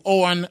brief you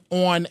on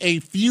a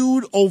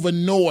feud over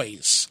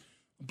noise,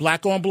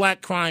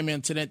 black-on-black crime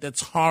incident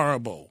that's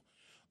horrible.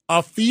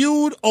 A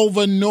feud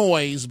over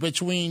noise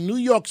between New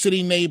York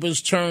City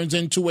neighbors turns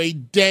into a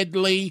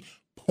deadly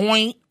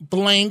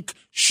point-blank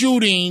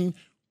shooting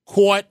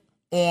caught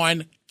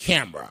on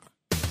camera.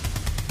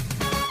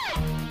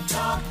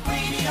 Talk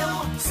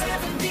Radio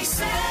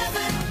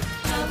 77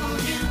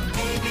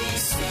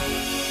 WABC.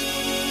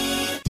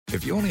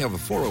 If you only have a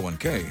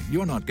 401k,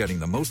 you're not getting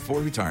the most for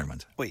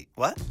retirement. Wait,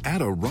 what?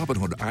 Add a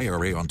Robinhood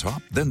IRA on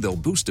top, then they'll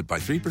boost it by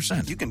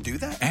 3%. You can do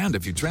that? And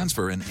if you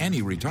transfer in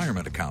any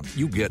retirement account,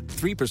 you get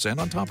 3%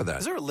 on top of that.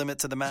 Is there a limit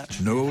to the match?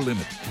 No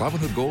limit.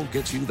 Robinhood Gold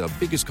gets you the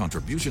biggest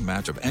contribution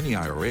match of any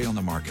IRA on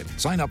the market.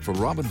 Sign up for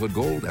Robinhood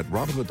Gold at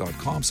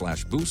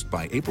Robinhood.com/boost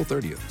by April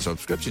 30th.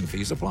 Subscription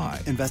fees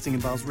apply. Investing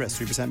involves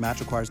risk. 3% match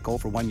requires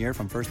gold for 1 year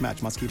from first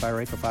match. Must keep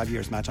IRA for 5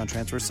 years. Match on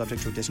transfers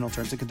subject to additional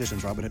terms and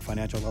conditions. Robinhood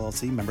Financial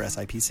LLC, member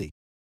SIPC.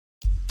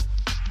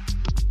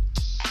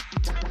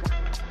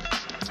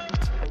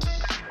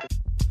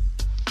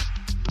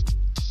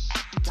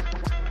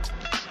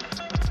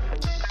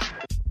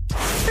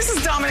 This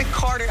is Dominic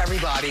Carter,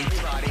 everybody.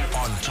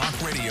 On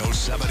Talk Radio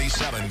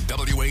 77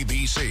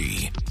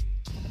 WABC.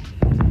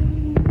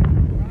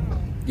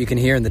 You can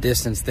hear in the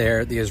distance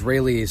there, the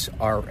Israelis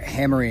are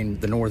hammering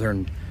the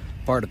northern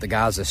part of the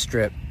Gaza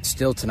Strip.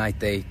 Still tonight,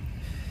 they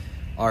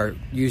are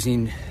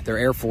using their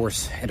Air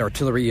Force and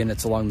artillery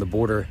units along the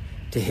border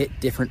to hit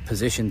different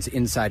positions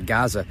inside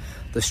Gaza.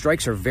 The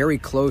strikes are very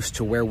close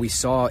to where we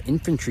saw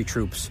infantry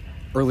troops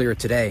earlier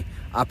today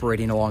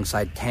operating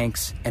alongside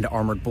tanks and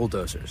armored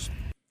bulldozers.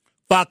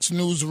 Fox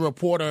News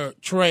reporter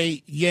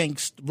Trey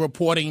Yanks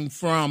reporting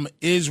from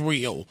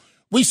Israel.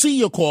 We see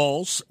your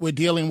calls. We're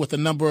dealing with a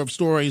number of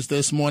stories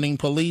this morning.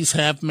 Police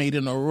have made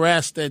an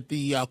arrest at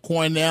the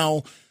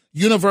Cornell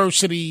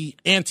University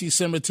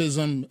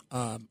anti-Semitism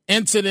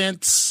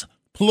incidents,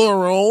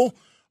 plural.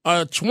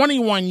 A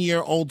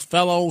 21-year-old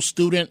fellow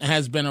student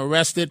has been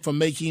arrested for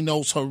making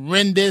those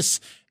horrendous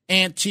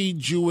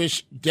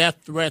anti-Jewish death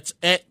threats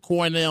at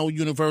Cornell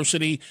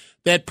University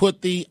that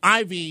put the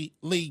Ivy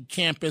League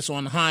campus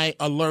on high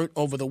alert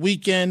over the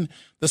weekend.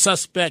 The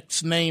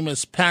suspect's name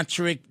is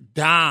Patrick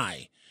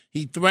Dye.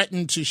 He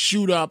threatened to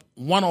shoot up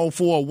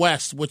 104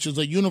 West, which is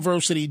a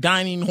university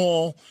dining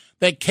hall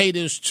that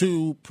caters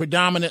to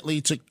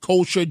predominantly to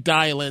kosher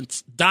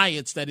diets,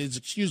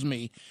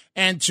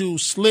 and to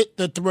slit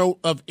the throat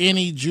of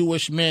any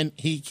Jewish men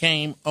he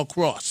came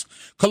across.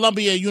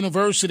 Columbia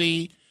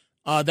University,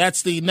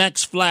 that's the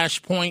next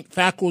flashpoint.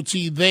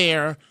 Faculty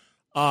there,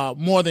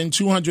 more than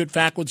 200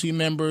 faculty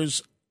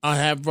members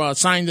have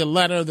signed a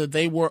letter that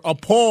they were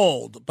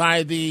appalled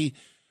by the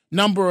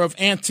number of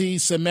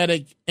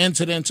anti-Semitic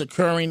incidents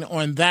occurring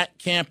on that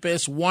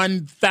campus.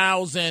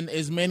 1,000,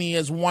 as many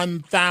as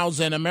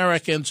 1,000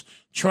 Americans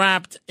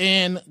trapped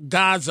in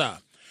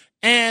Gaza.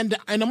 And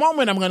in a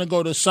moment, I'm going to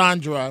go to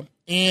Sandra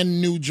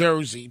in New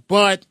Jersey.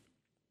 But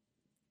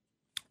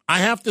I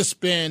have to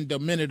spend a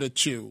minute or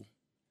two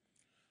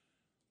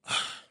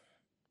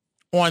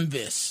on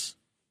this.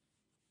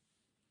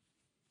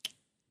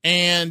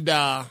 And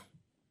I'm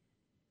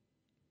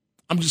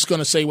just going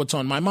to say what's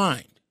on my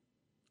mind.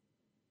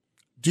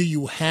 Do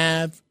you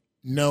have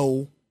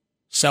no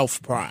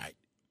self-pride?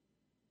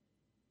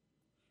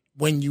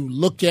 When you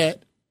look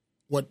at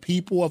what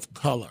people of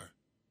color,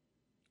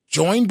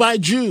 joined by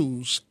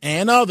Jews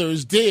and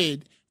others,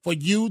 did for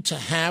you to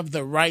have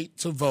the right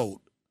to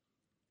vote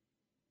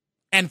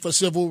and for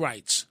civil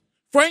rights.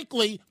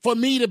 Frankly, for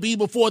me to be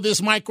before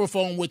this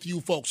microphone with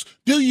you folks,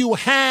 do you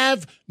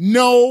have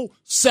no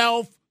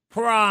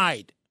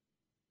self-pride?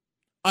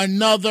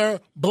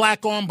 Another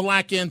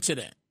black-on-black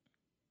incident.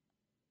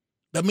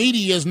 The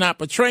media is not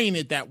portraying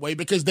it that way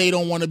because they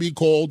don't want to be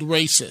called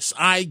racist.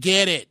 I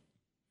get it.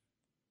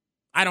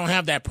 I don't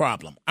have that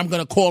problem. I'm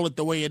going to call it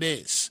the way it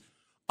is.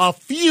 A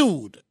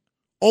feud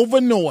over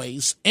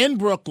noise in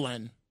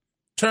Brooklyn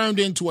turned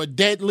into a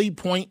deadly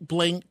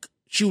point-blank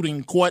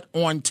shooting caught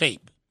on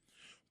tape.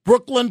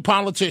 Brooklyn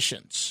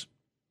politicians,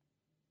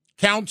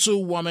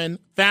 Councilwoman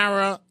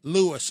Farrah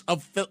Lewis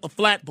of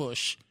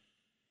Flatbush,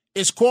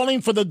 is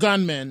calling for the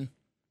gunman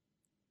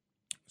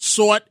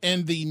sought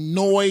in the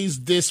noise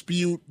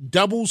dispute,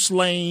 double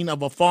slaying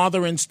of a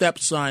father and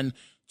stepson,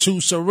 to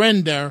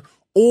surrender,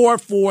 or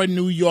for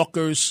New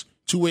Yorkers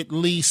to at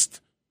least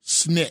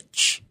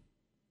snitch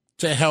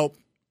to help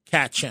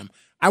catch him.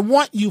 I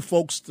want you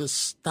folks to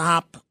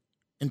stop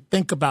and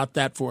think about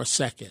that for a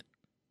second.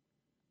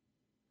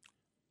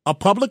 A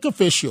public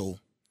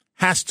official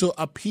has to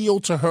appeal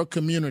to her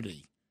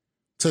community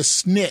to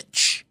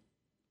snitch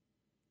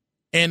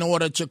in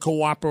order to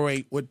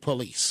cooperate with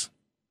police.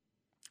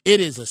 It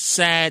is a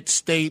sad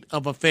state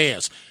of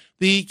affairs.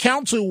 The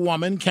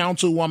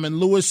Councilwoman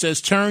Lewis,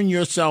 says, turn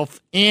yourself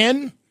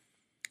in.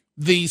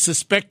 The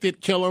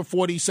suspected killer,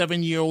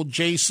 47-year-old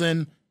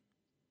Jason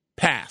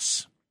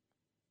Pass.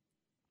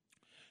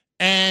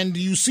 And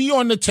you see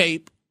on the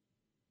tape,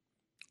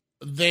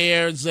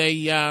 there's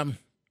the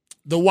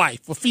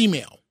wife, a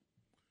female,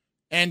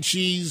 and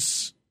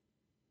she's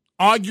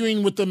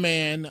arguing with the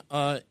man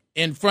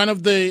in front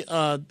of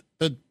the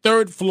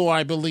third floor,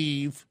 I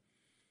believe,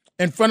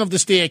 in front of the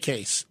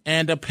staircase.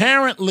 And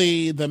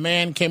apparently the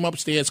man came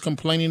upstairs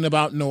complaining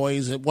about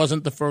noise. It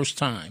wasn't the first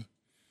time.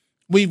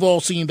 We've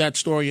all seen that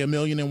story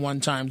 1,000,001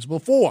 times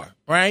before,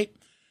 right?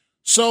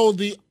 So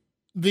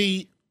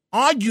the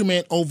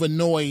argument over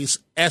noise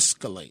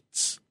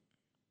escalates.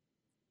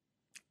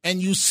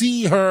 And you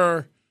see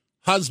her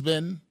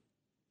husband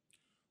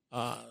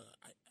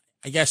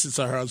I guess it's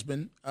her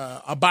husband,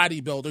 a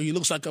bodybuilder. He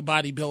looks like a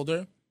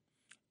bodybuilder.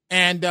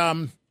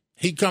 And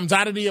he comes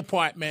out of the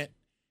apartment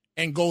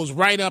and goes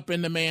right up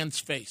in the man's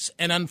face.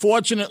 And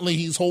unfortunately,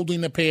 he's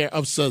holding a pair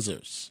of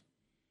scissors.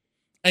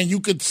 And you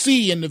could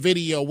see in the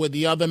video where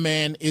the other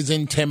man is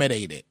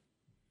intimidated.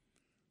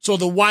 So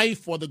the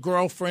wife or the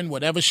girlfriend,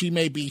 whatever she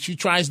may be, she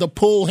tries to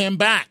pull him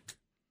back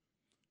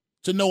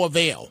to no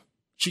avail.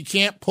 She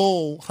can't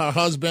pull her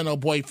husband or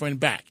boyfriend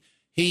back.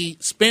 He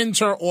spins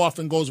her off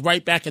and goes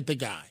right back at the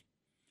guy.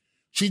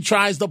 She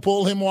tries to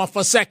pull him off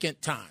a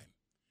second time.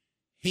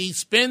 He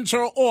spins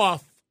her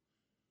off,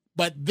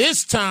 but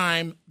this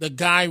time the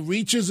guy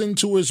reaches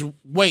into his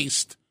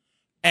waist,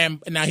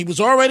 and now he was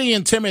already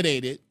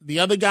intimidated. The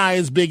other guy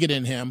is bigger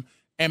than him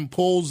and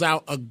pulls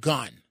out a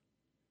gun.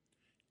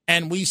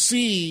 And we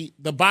see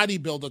the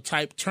bodybuilder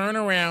type turn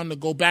around to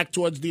go back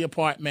towards the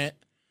apartment,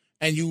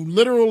 and you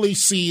literally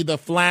see the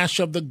flash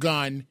of the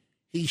gun.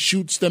 He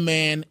shoots the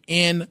man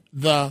in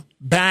the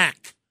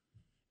back.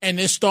 And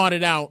this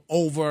started out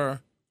over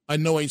a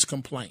noise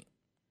complaint.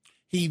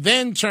 He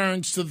then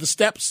turns to the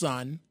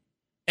stepson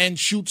and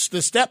shoots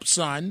the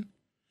stepson.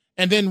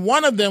 And then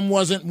one of them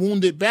wasn't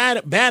wounded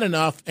bad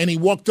enough, and he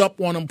walked up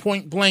on him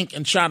point blank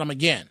and shot him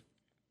again.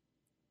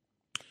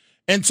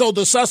 And so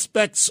the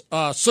suspect's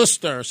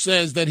sister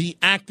says that he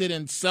acted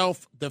in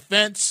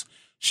self-defense.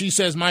 She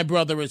says, my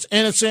brother is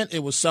innocent.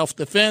 It was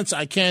self-defense.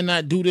 I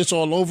cannot do this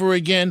all over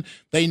again.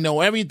 They know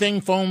everything,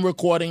 phone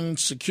recording,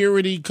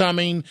 security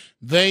coming.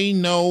 They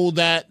know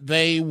that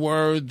they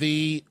were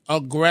the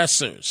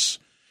aggressors.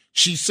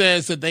 She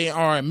says that they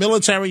are a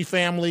military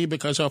family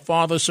because her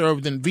father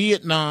served in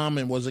Vietnam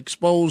and was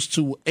exposed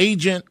to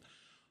Agent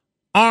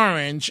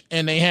Orange,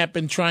 and they have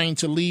been trying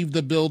to leave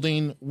the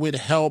building with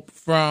help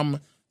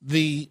from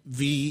the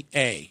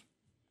VA.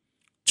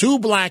 3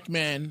 black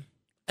men.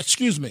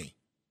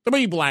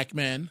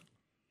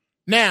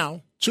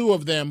 Now, 2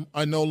 of them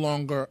are no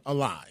longer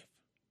alive.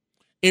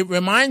 It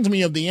reminds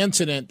me of the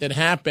incident that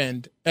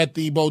happened at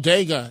the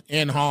bodega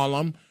in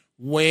Harlem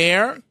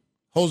where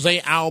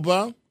Jose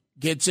Alba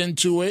gets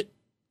into it.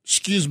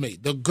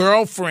 The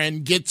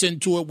girlfriend gets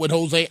into it with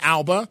Jose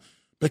Alba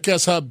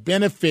because her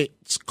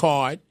benefits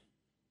card,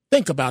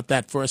 think about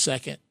that for a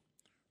second,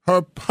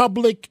 her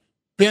public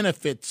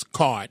benefits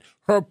card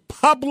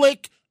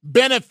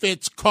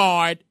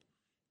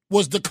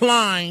was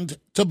declined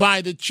to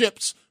buy the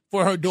chips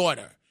for her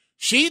daughter.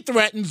 She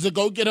threatens to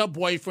go get her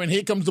boyfriend.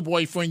 Here comes the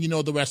boyfriend. You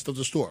know the rest of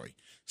the story.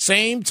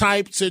 Same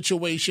type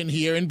situation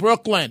here in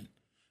Brooklyn.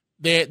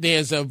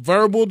 There's a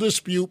verbal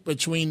dispute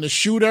between the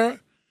shooter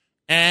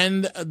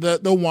and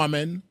the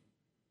woman.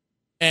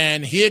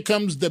 And here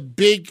comes the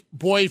big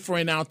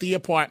boyfriend out the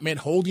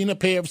apartment holding a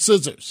pair of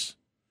scissors.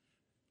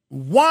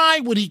 Why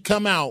would he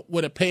come out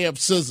with a pair of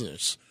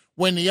scissors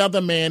when the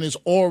other man is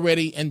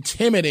already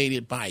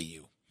intimidated by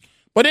you?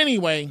 But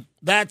anyway,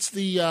 that's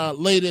the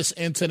latest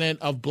incident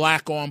of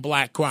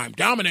black-on-black crime.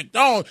 Dominic,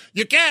 no,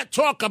 you can't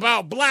talk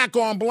about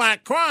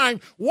black-on-black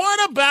crime.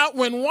 What about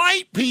when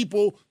white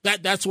people,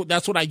 that's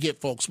what I get,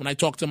 folks, when I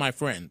talk to my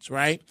friends,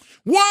 right?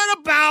 What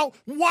about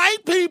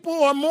white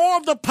people are more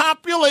of the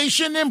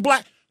population than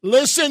black?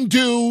 Listen,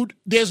 dude,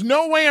 there's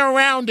no way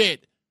around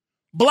it.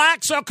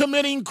 Blacks are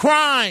committing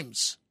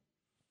crimes.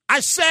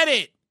 I said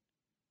it.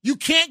 You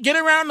can't get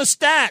around the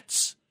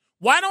stats.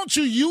 Why don't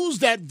you use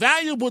that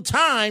valuable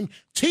time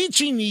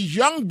teaching these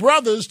young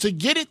brothers to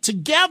get it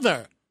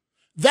together?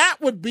 That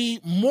would be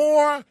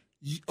more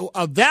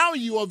a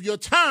value of your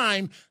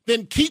time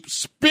than keep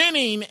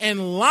spinning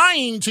and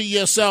lying to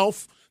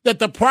yourself that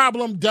the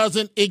problem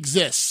doesn't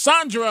exist.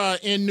 Sandra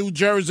in New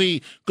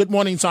Jersey. Good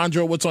morning,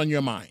 Sandra. What's on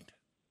your mind?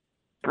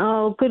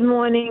 Oh, good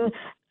morning,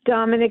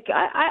 Dominic.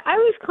 I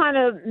was kind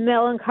of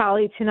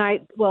melancholy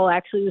tonight. Well,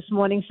 actually this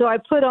morning. So I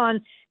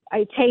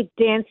taped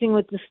Dancing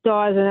with the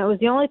Stars, and it was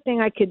the only thing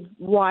I could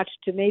watch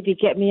to maybe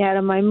get me out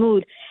of my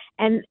mood.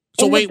 And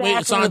so wait,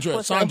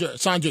 Sandra,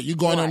 you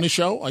going on the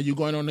show? Are you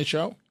going on the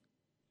show?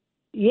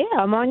 Yeah,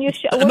 I'm on your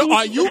show. No,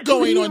 are you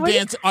going on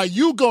Dancing? Are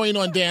you going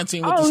on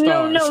Dancing with the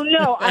Stars?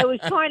 No. I was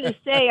trying to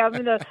say I'm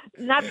in a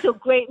not so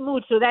great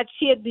mood, so that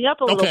cheered me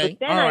up a little. But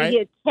then I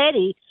hear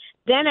Teddy.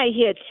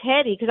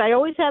 Because I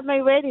always have my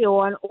radio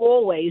on,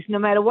 always, no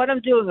matter what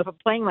I'm doing. If I'm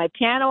playing my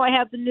piano, I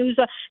have the news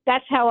on.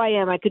 That's how I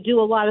am. I could do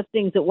a lot of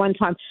things at one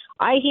time.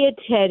 I hear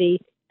Teddy,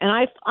 and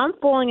I'm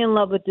falling in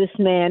love with this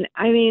man.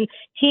 I mean,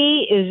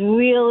 he is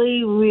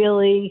really,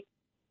 really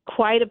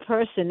quite a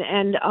person.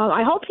 And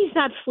I hope he's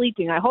not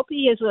sleeping. I hope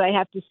he hears what I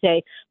have to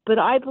say. But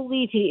I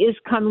believe he is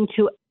coming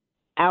to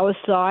our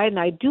side, and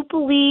I do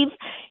believe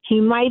he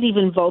might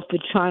even vote for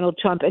Donald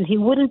Trump, and he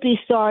wouldn't be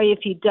sorry if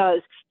he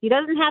does. He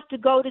doesn't have to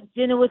go to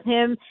dinner with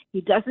him.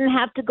 He doesn't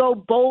have to go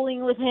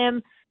bowling with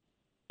him,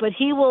 but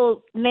he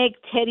will make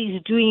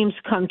Teddy's dreams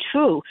come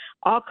true.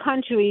 Our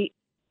country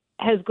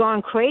has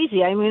gone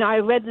crazy. I mean, I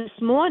read this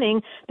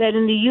morning that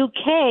in the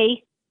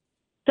UK,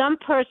 some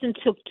person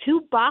took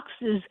 2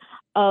 boxes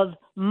of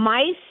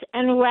mice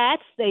and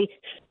rats. They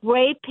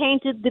spray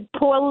painted the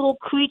poor little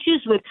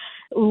creatures with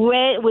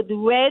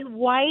red,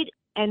 white,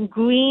 and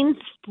green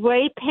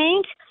spray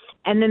paint.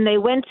 And then they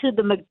went to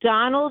the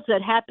McDonald's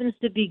that happens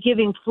to be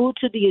giving food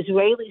to the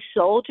Israeli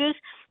soldiers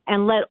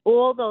and let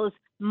all those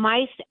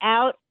mice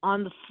out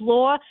on the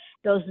floor.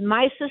 Those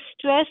mice are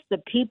stressed. The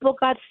people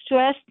got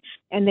stressed.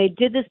 And they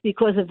did this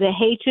because of the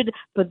hatred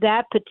for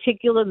that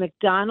particular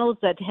McDonald's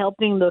that's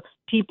helping the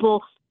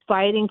people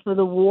fighting for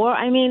the war.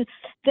 I mean,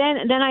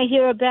 then I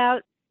hear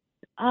about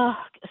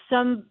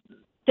some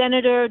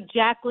Senator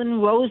Jacqueline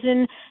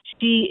Rosen.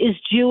 She is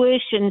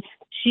Jewish, and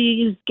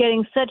she's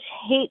getting such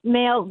hate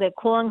mail. They're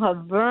calling her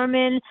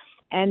vermin,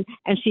 and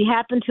she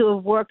happened to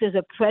have worked as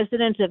a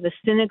president of a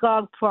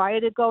synagogue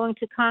prior to going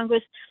to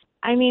Congress.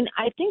 I mean,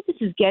 I think this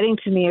is getting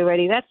to me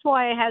already. That's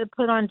why I had to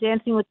put on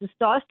Dancing with the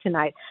Stars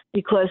tonight,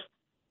 because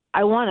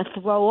I want to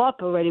throw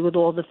up already with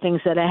all the things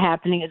that are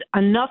happening.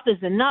 Enough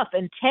is enough.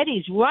 And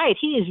Teddy's right.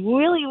 He is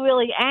really,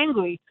 really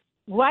angry,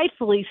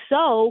 rightfully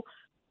so.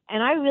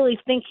 And I really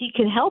think he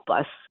can help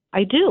us.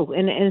 I do,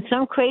 in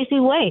some crazy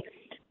way.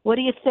 What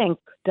do you think,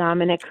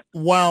 Dominic?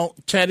 Well,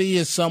 Teddy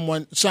is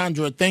someone,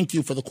 Sandra, thank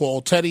you for the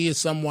call. Teddy is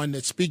someone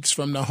that speaks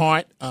from the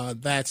heart.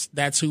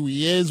 That's who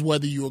he is,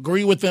 whether you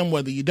agree with him,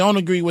 whether you don't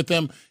agree with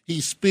him.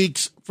 He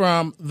speaks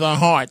from the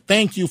heart.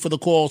 Thank you for the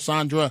call,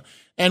 Sandra.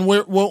 And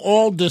we'll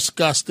all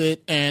discussed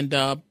it, and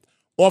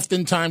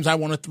oftentimes I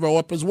want to throw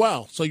up as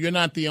well. So you're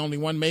not the only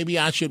one. Maybe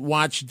I should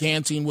watch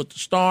Dancing with the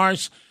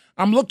Stars.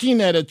 I'm looking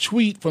at a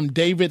tweet from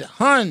David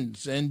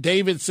Huns, and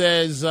David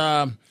says,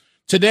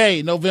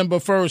 today, November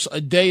 1st,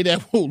 a day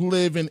that will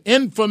live in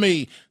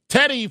infamy.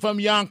 Teddy from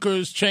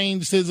Yonkers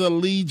changed his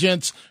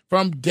allegiance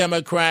from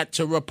Democrat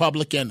to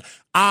Republican.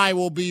 I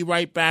will be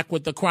right back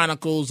with the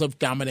Chronicles of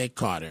Dominic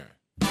Carter.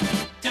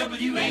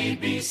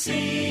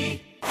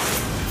 WABC.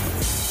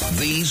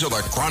 These are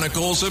the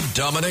Chronicles of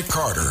Dominic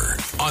Carter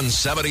on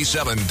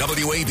 77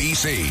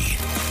 WABC.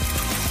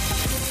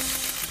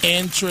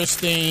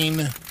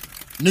 Interesting.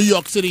 New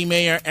York City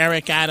Mayor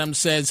Eric Adams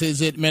says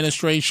his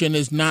administration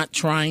is not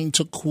trying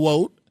to,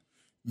 quote,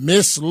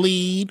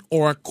 mislead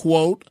or,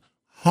 quote,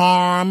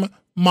 harm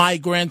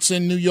migrants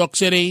in New York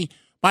City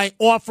by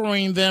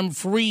offering them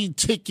free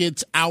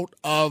tickets out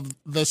of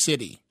the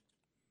city.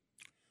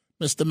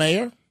 Mr.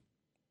 Mayor,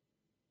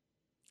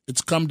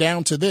 it's come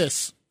down to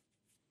this.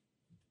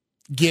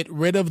 Get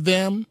rid of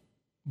them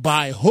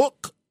by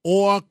hook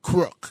or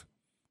crook.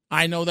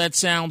 I know that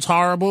sounds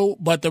horrible,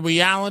 but the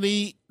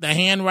reality, the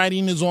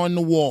handwriting is on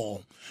the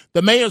wall.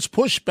 The mayor's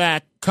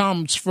pushback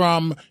comes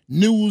from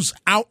news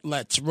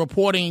outlets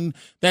reporting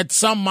that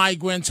some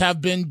migrants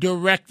have been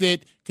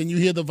directed, can you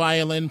hear the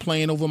violin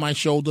playing over my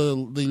shoulder,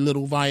 the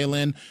little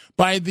violin,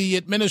 by the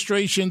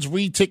administration's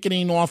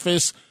reticketing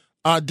office,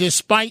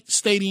 despite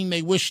stating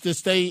they wish to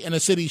stay in a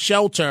city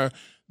shelter.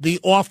 The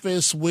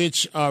office,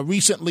 which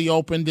recently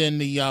opened in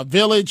the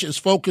Village, is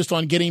focused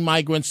on getting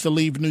migrants to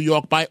leave New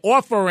York by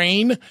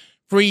offering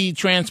free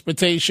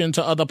transportation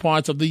to other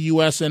parts of the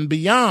U.S. and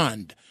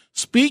beyond.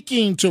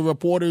 Speaking to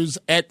reporters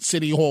at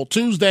City Hall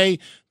Tuesday,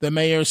 the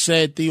mayor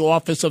said the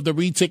office of the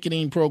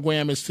reticketing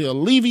program is to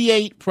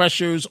alleviate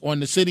pressures on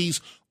the city's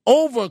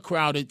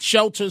overcrowded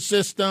shelter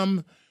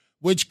system,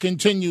 which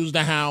continues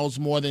to house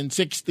more than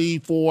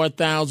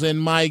 64,000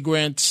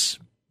 migrants.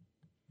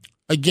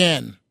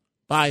 Again,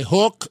 by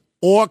hook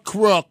or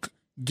crook,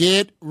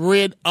 get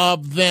rid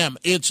of them.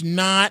 It's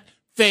not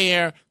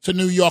fair to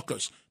New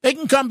Yorkers. They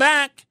can come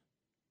back,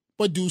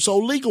 but do so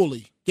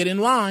legally. Get in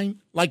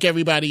line like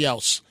everybody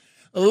else.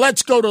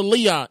 Let's go to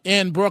Leah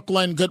in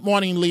Brooklyn. Good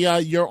morning, Leah.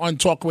 You're on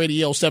Talk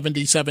Radio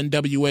 77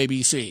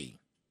 WABC.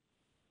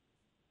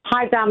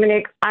 Hi,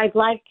 Dominic. I'd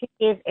like to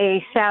give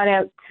a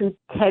shout-out to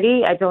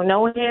Teddy. I don't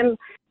know him,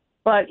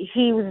 but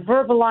he was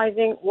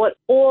verbalizing what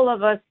all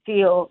of us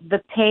feel,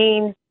 the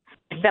pain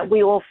that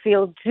we all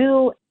feel,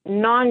 Jew,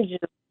 non-Jew,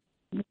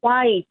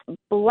 white,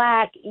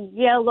 black,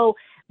 yellow.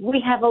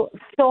 We have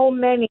so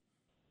many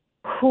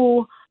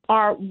who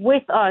are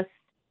with us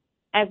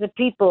as a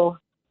people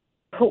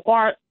who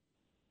are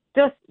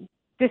just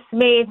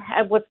dismayed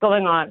at what's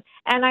going on.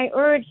 And I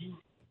urge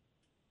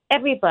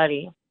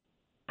everybody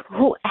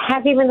who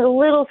has even a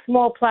little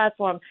small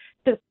platform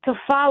to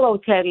follow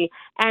Teddy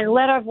and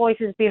let our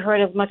voices be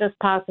heard as much as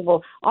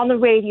possible on the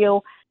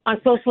radio, on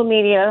social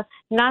media,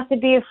 not to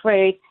be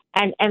afraid.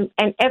 And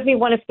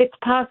everyone, if it's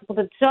possible,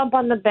 to jump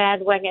on the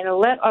bandwagon and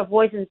let our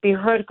voices be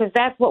heard, because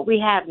that's what we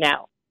have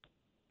now.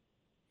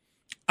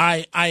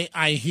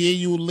 I hear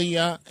you,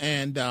 Leah,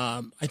 and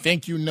I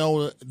think you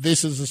know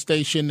this is a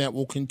station that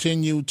will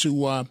continue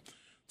to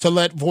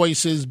let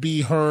voices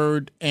be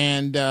heard,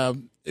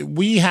 and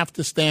we have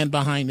to stand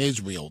behind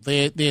Israel.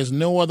 There's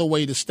no other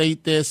way to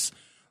state this.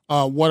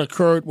 What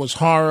occurred was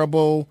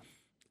horrible,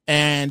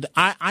 and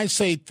I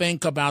say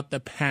think about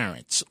the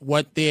parents,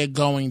 what they're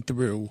going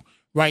through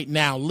right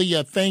now.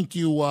 Leah, thank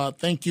you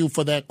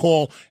for that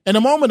call. In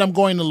a moment, I'm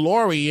going to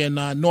Lori in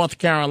North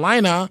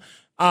Carolina,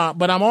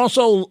 but I'm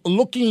also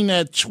looking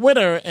at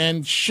Twitter,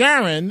 and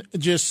Sharon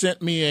just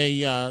sent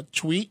me a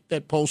tweet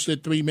that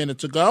posted 3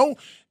 minutes ago,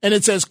 and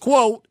it says,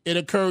 quote, "It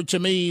occurred to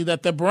me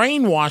that the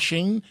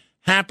brainwashing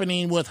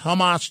happening with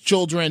Hamas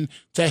children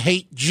to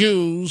hate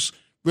Jews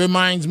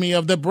reminds me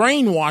of the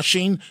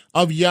brainwashing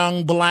of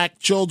young black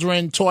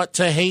children taught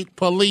to hate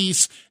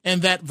police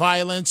and that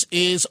violence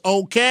is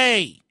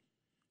okay.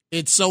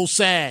 It's so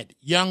sad.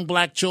 Young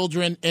black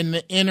children in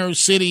the inner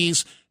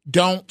cities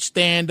don't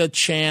stand a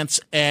chance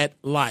at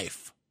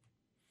life.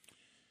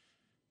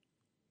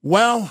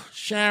 Well,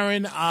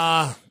 Sharon,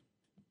 I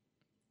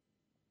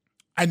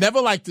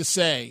never like to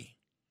say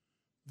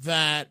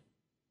that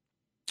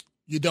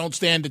you don't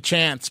stand a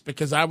chance,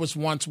 because I was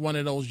once one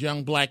of those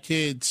young black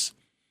kids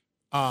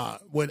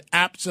with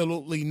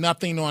absolutely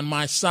nothing on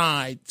my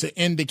side to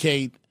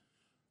indicate,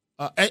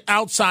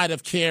 outside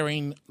of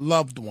caring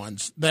loved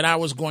ones, that I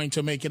was going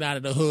to make it out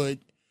of the hood.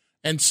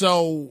 And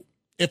so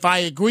if I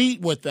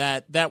agreed with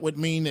that, that would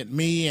mean that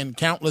me and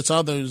countless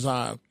others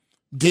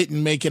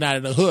didn't make it out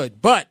of the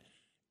hood. But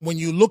when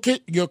you look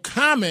at your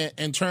comment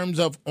in terms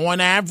of on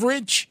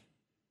average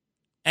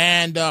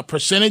and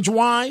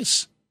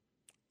percentage-wise,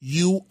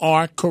 you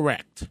are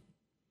correct.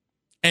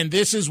 And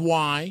this is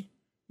why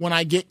when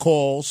I get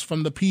calls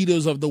from the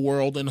Peters of the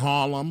world in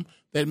Harlem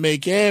that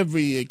make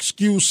every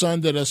excuse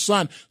under the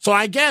sun. So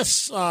I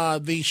guess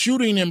the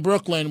shooting in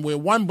Brooklyn where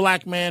one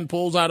black man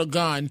pulls out a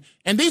gun,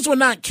 and these were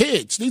not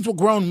kids, these were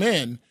grown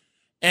men,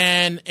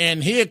 and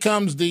here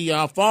comes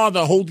the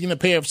father holding a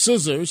pair of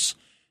scissors,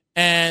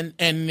 and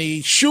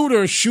the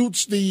shooter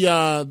shoots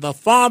the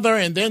father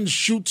and then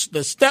shoots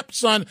the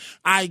stepson.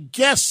 I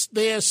guess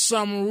there's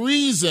some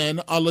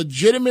reason, a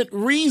legitimate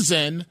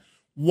reason,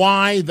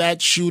 why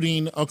that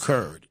shooting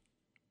occurred.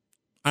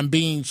 I'm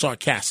being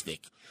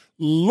sarcastic.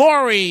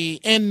 Lori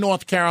in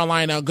North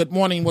Carolina. Good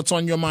morning. What's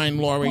on your mind,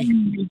 Lori?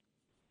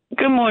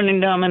 Good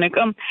morning, Dominic.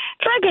 If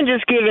I can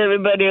just give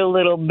everybody a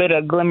little bit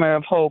of glimmer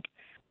of hope.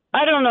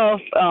 I don't know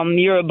if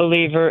you're a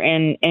believer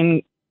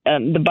in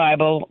the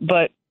Bible,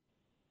 but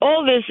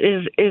all this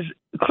is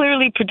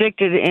clearly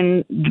predicted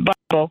in the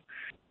Bible,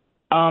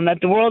 that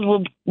the world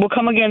will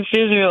come against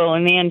Israel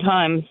in the end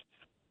times.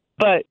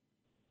 But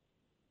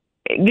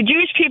the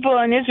Jewish people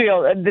in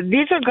Israel,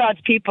 these are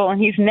God's people,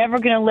 and he's never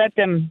going to let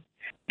them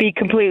be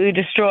completely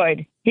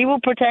destroyed. He will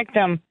protect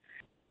them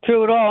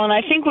through it all. And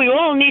I think we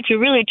all need to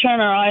really turn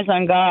our eyes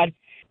on God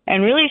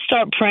and really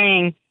start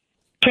praying.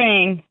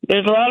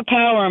 There's a lot of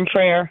power in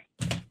prayer,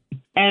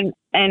 and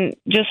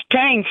just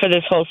praying for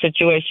this whole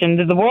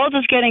situation. The world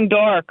is getting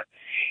dark.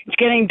 It's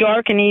getting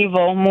dark and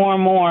evil more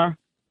and more.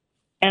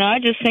 And I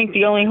just think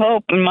the only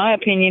hope, in my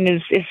opinion,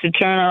 is to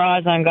turn our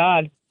eyes on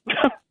God.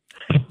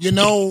 You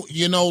know,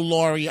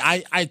 Lori,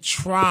 I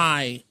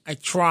try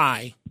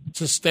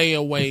to stay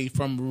away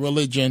from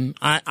religion.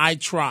 I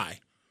try.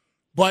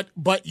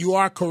 But you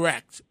are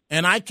correct.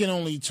 And I can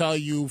only tell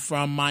you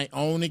from my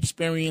own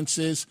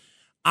experiences,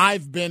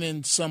 I've been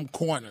in some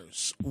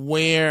corners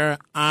where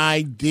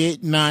I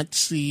did not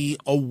see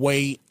a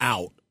way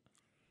out,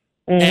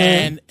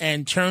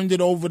 and turned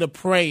it over to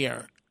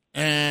prayer,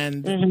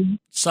 and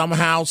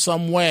somehow,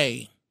 some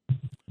way,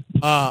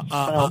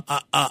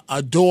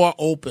 a door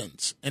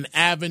opens, an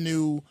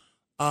avenue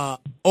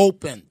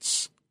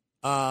opens,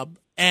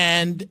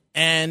 and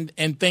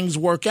things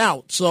work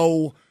out.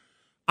 So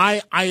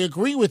I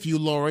agree with you,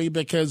 Lori,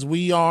 because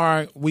we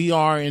are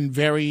in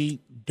very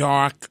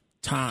dark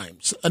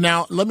times.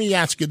 Now, let me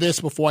ask you this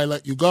before I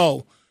let you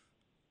go.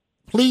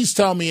 Please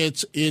tell me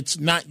it's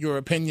not your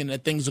opinion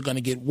that things are going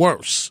to get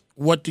worse.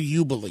 What do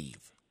you believe?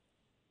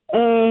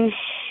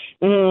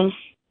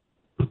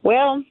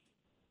 Well,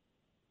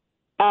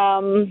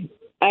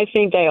 I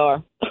think they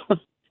are.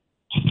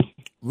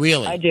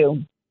 Really? I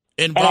do.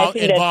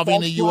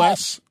 Involving the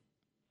U.S.?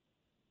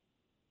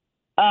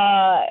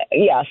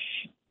 Yes.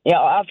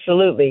 Yeah,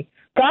 absolutely.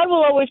 God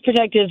will always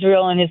protect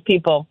Israel and his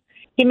people.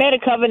 He made a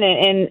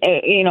covenant, and,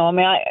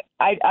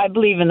 I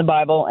believe in the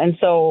Bible. And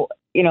so,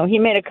 he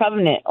made a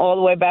covenant all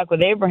the way back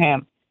with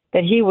Abraham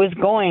that he was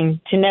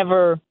going to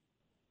never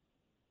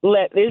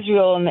let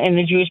Israel and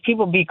the Jewish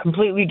people be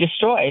completely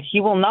destroyed. He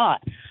will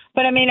not.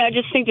 But, I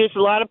just think there's a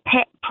lot of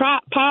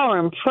power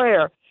in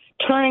prayer,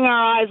 turning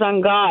our eyes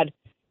on God,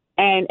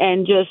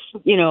 and just,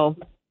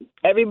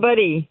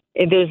 everybody,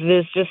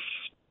 there's just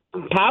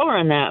power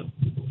in that.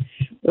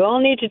 We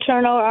all need to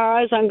turn our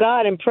eyes on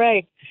God and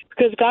pray,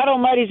 because God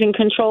Almighty is in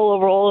control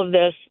over all of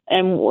this,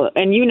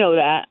 and you know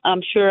that.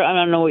 I'm sure. I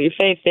don't know what your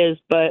faith is,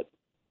 but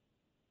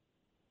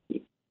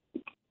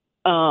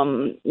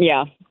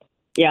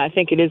I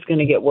think it is going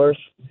to get worse.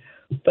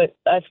 But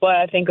that's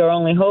why I think our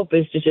only hope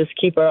is to just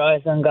keep our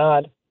eyes on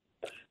God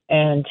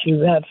and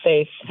to have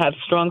faith, have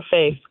strong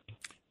faith.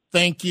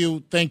 Thank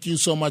you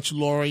so much,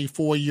 Lori,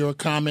 for your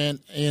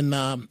comment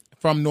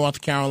from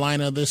North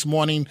Carolina this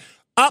morning.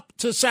 Up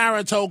to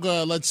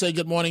Saratoga. Let's say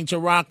good morning to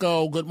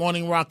Rocco. Good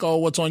morning, Rocco.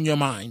 What's on your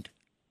mind?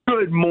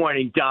 Good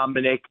morning,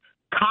 Dominic.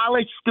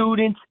 College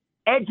students,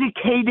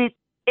 educated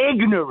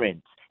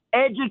ignorance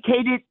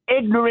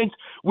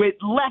with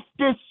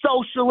leftist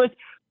socialist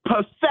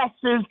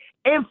professors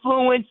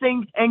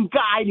influencing and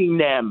guiding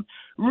them.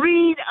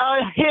 Read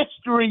a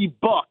history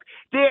book.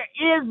 There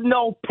is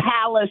no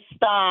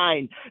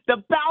Palestine.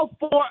 The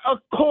Balfour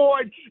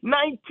Accord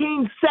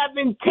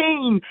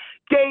 1917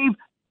 gave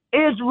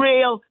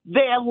Israel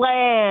their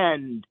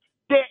land.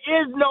 There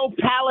is no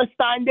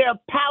Palestine. They're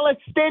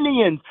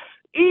Palestinians.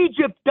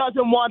 Egypt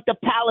doesn't want the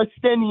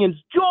Palestinians.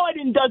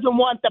 Jordan doesn't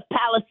want the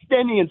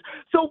Palestinians.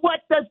 So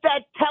what does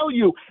that tell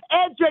you?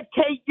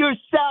 Educate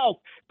yourself.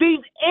 These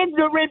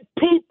ignorant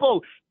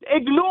people,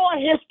 ignore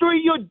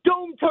history. You're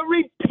doomed to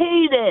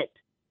repeat it.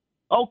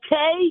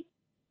 Okay?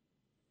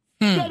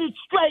 Get it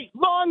straight.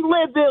 Long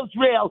live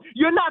Israel.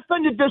 You're not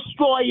going to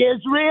destroy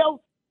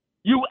Israel.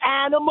 You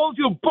animals,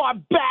 you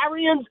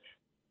barbarians.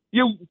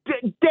 You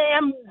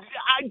damn,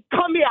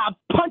 come here, I'll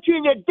punch you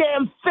in your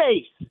damn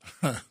face.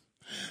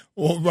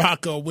 Well,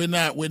 Rocco, we're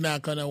not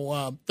going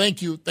to.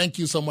 Thank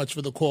you so much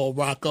for the call,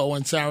 Rocco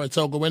and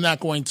Saratoga. We're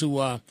not going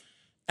to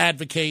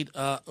advocate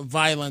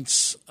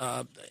violence.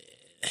 I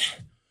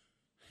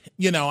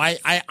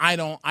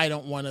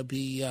don't want to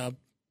be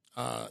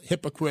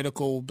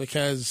hypocritical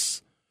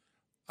because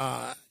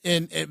I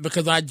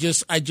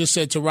just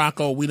said to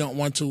Rocco we don't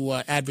want to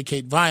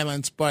advocate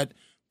violence, but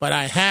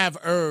I have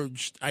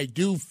urged. I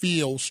do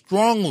feel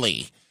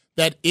strongly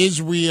that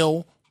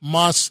Israel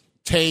must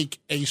take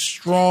a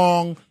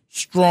strong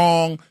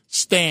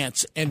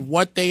stance. And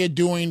what they are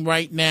doing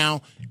right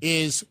now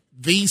is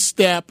the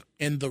step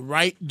in the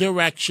right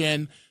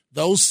direction.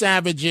 Those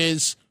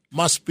savages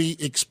must be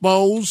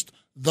exposed.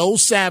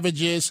 Those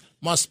savages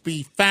must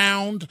be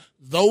found.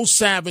 Those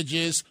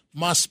savages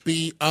must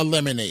be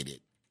eliminated.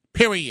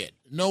 Period.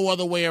 No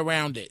other way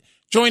around it.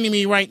 Joining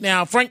me right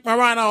now, Frank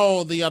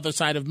Morano, the other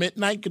side of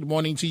midnight. Good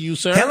morning to you,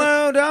 sir.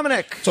 Hello,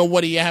 Dominic. So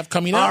what do you have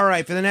coming up? All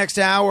right, for the next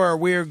hour,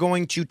 we're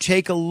going to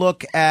take a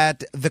look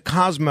at the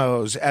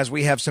cosmos as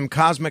we have some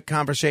cosmic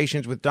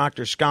conversations with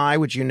Dr. Sky,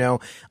 which you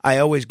know I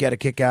always get a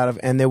kick out of.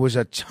 And there was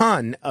a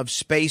ton of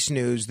space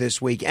news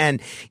this week,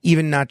 and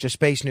even not just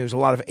space news, a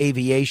lot of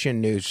aviation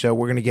news. So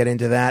we're going to get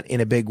into that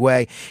in a big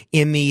way.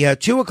 In the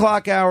 2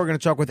 o'clock hour, we're going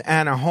to talk with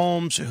Anna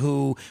Holmes,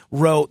 who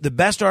wrote the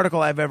best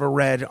article I've ever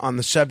read on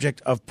the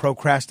subject of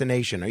procrastination.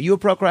 Are you a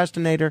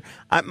procrastinator?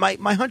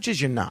 My hunch is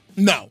you're not.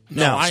 No.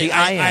 See,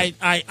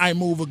 I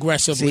move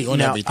aggressively on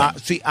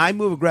everything. I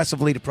move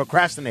aggressively to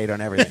procrastinate on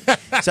everything.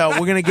 So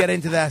we're going to get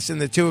into this in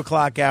the 2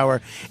 o'clock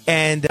hour.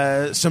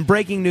 And some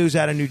breaking news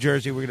out of New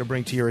Jersey we're going to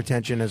bring to your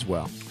attention as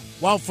well.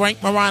 Well,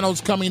 Frank Morano's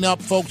coming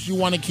up, folks. You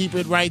want to keep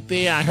it right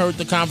there. I heard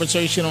the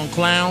conversation on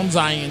clowns.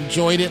 I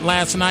enjoyed it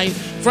last night.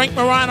 Frank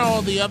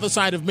Morano, the other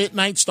side of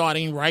midnight,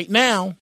 starting right now.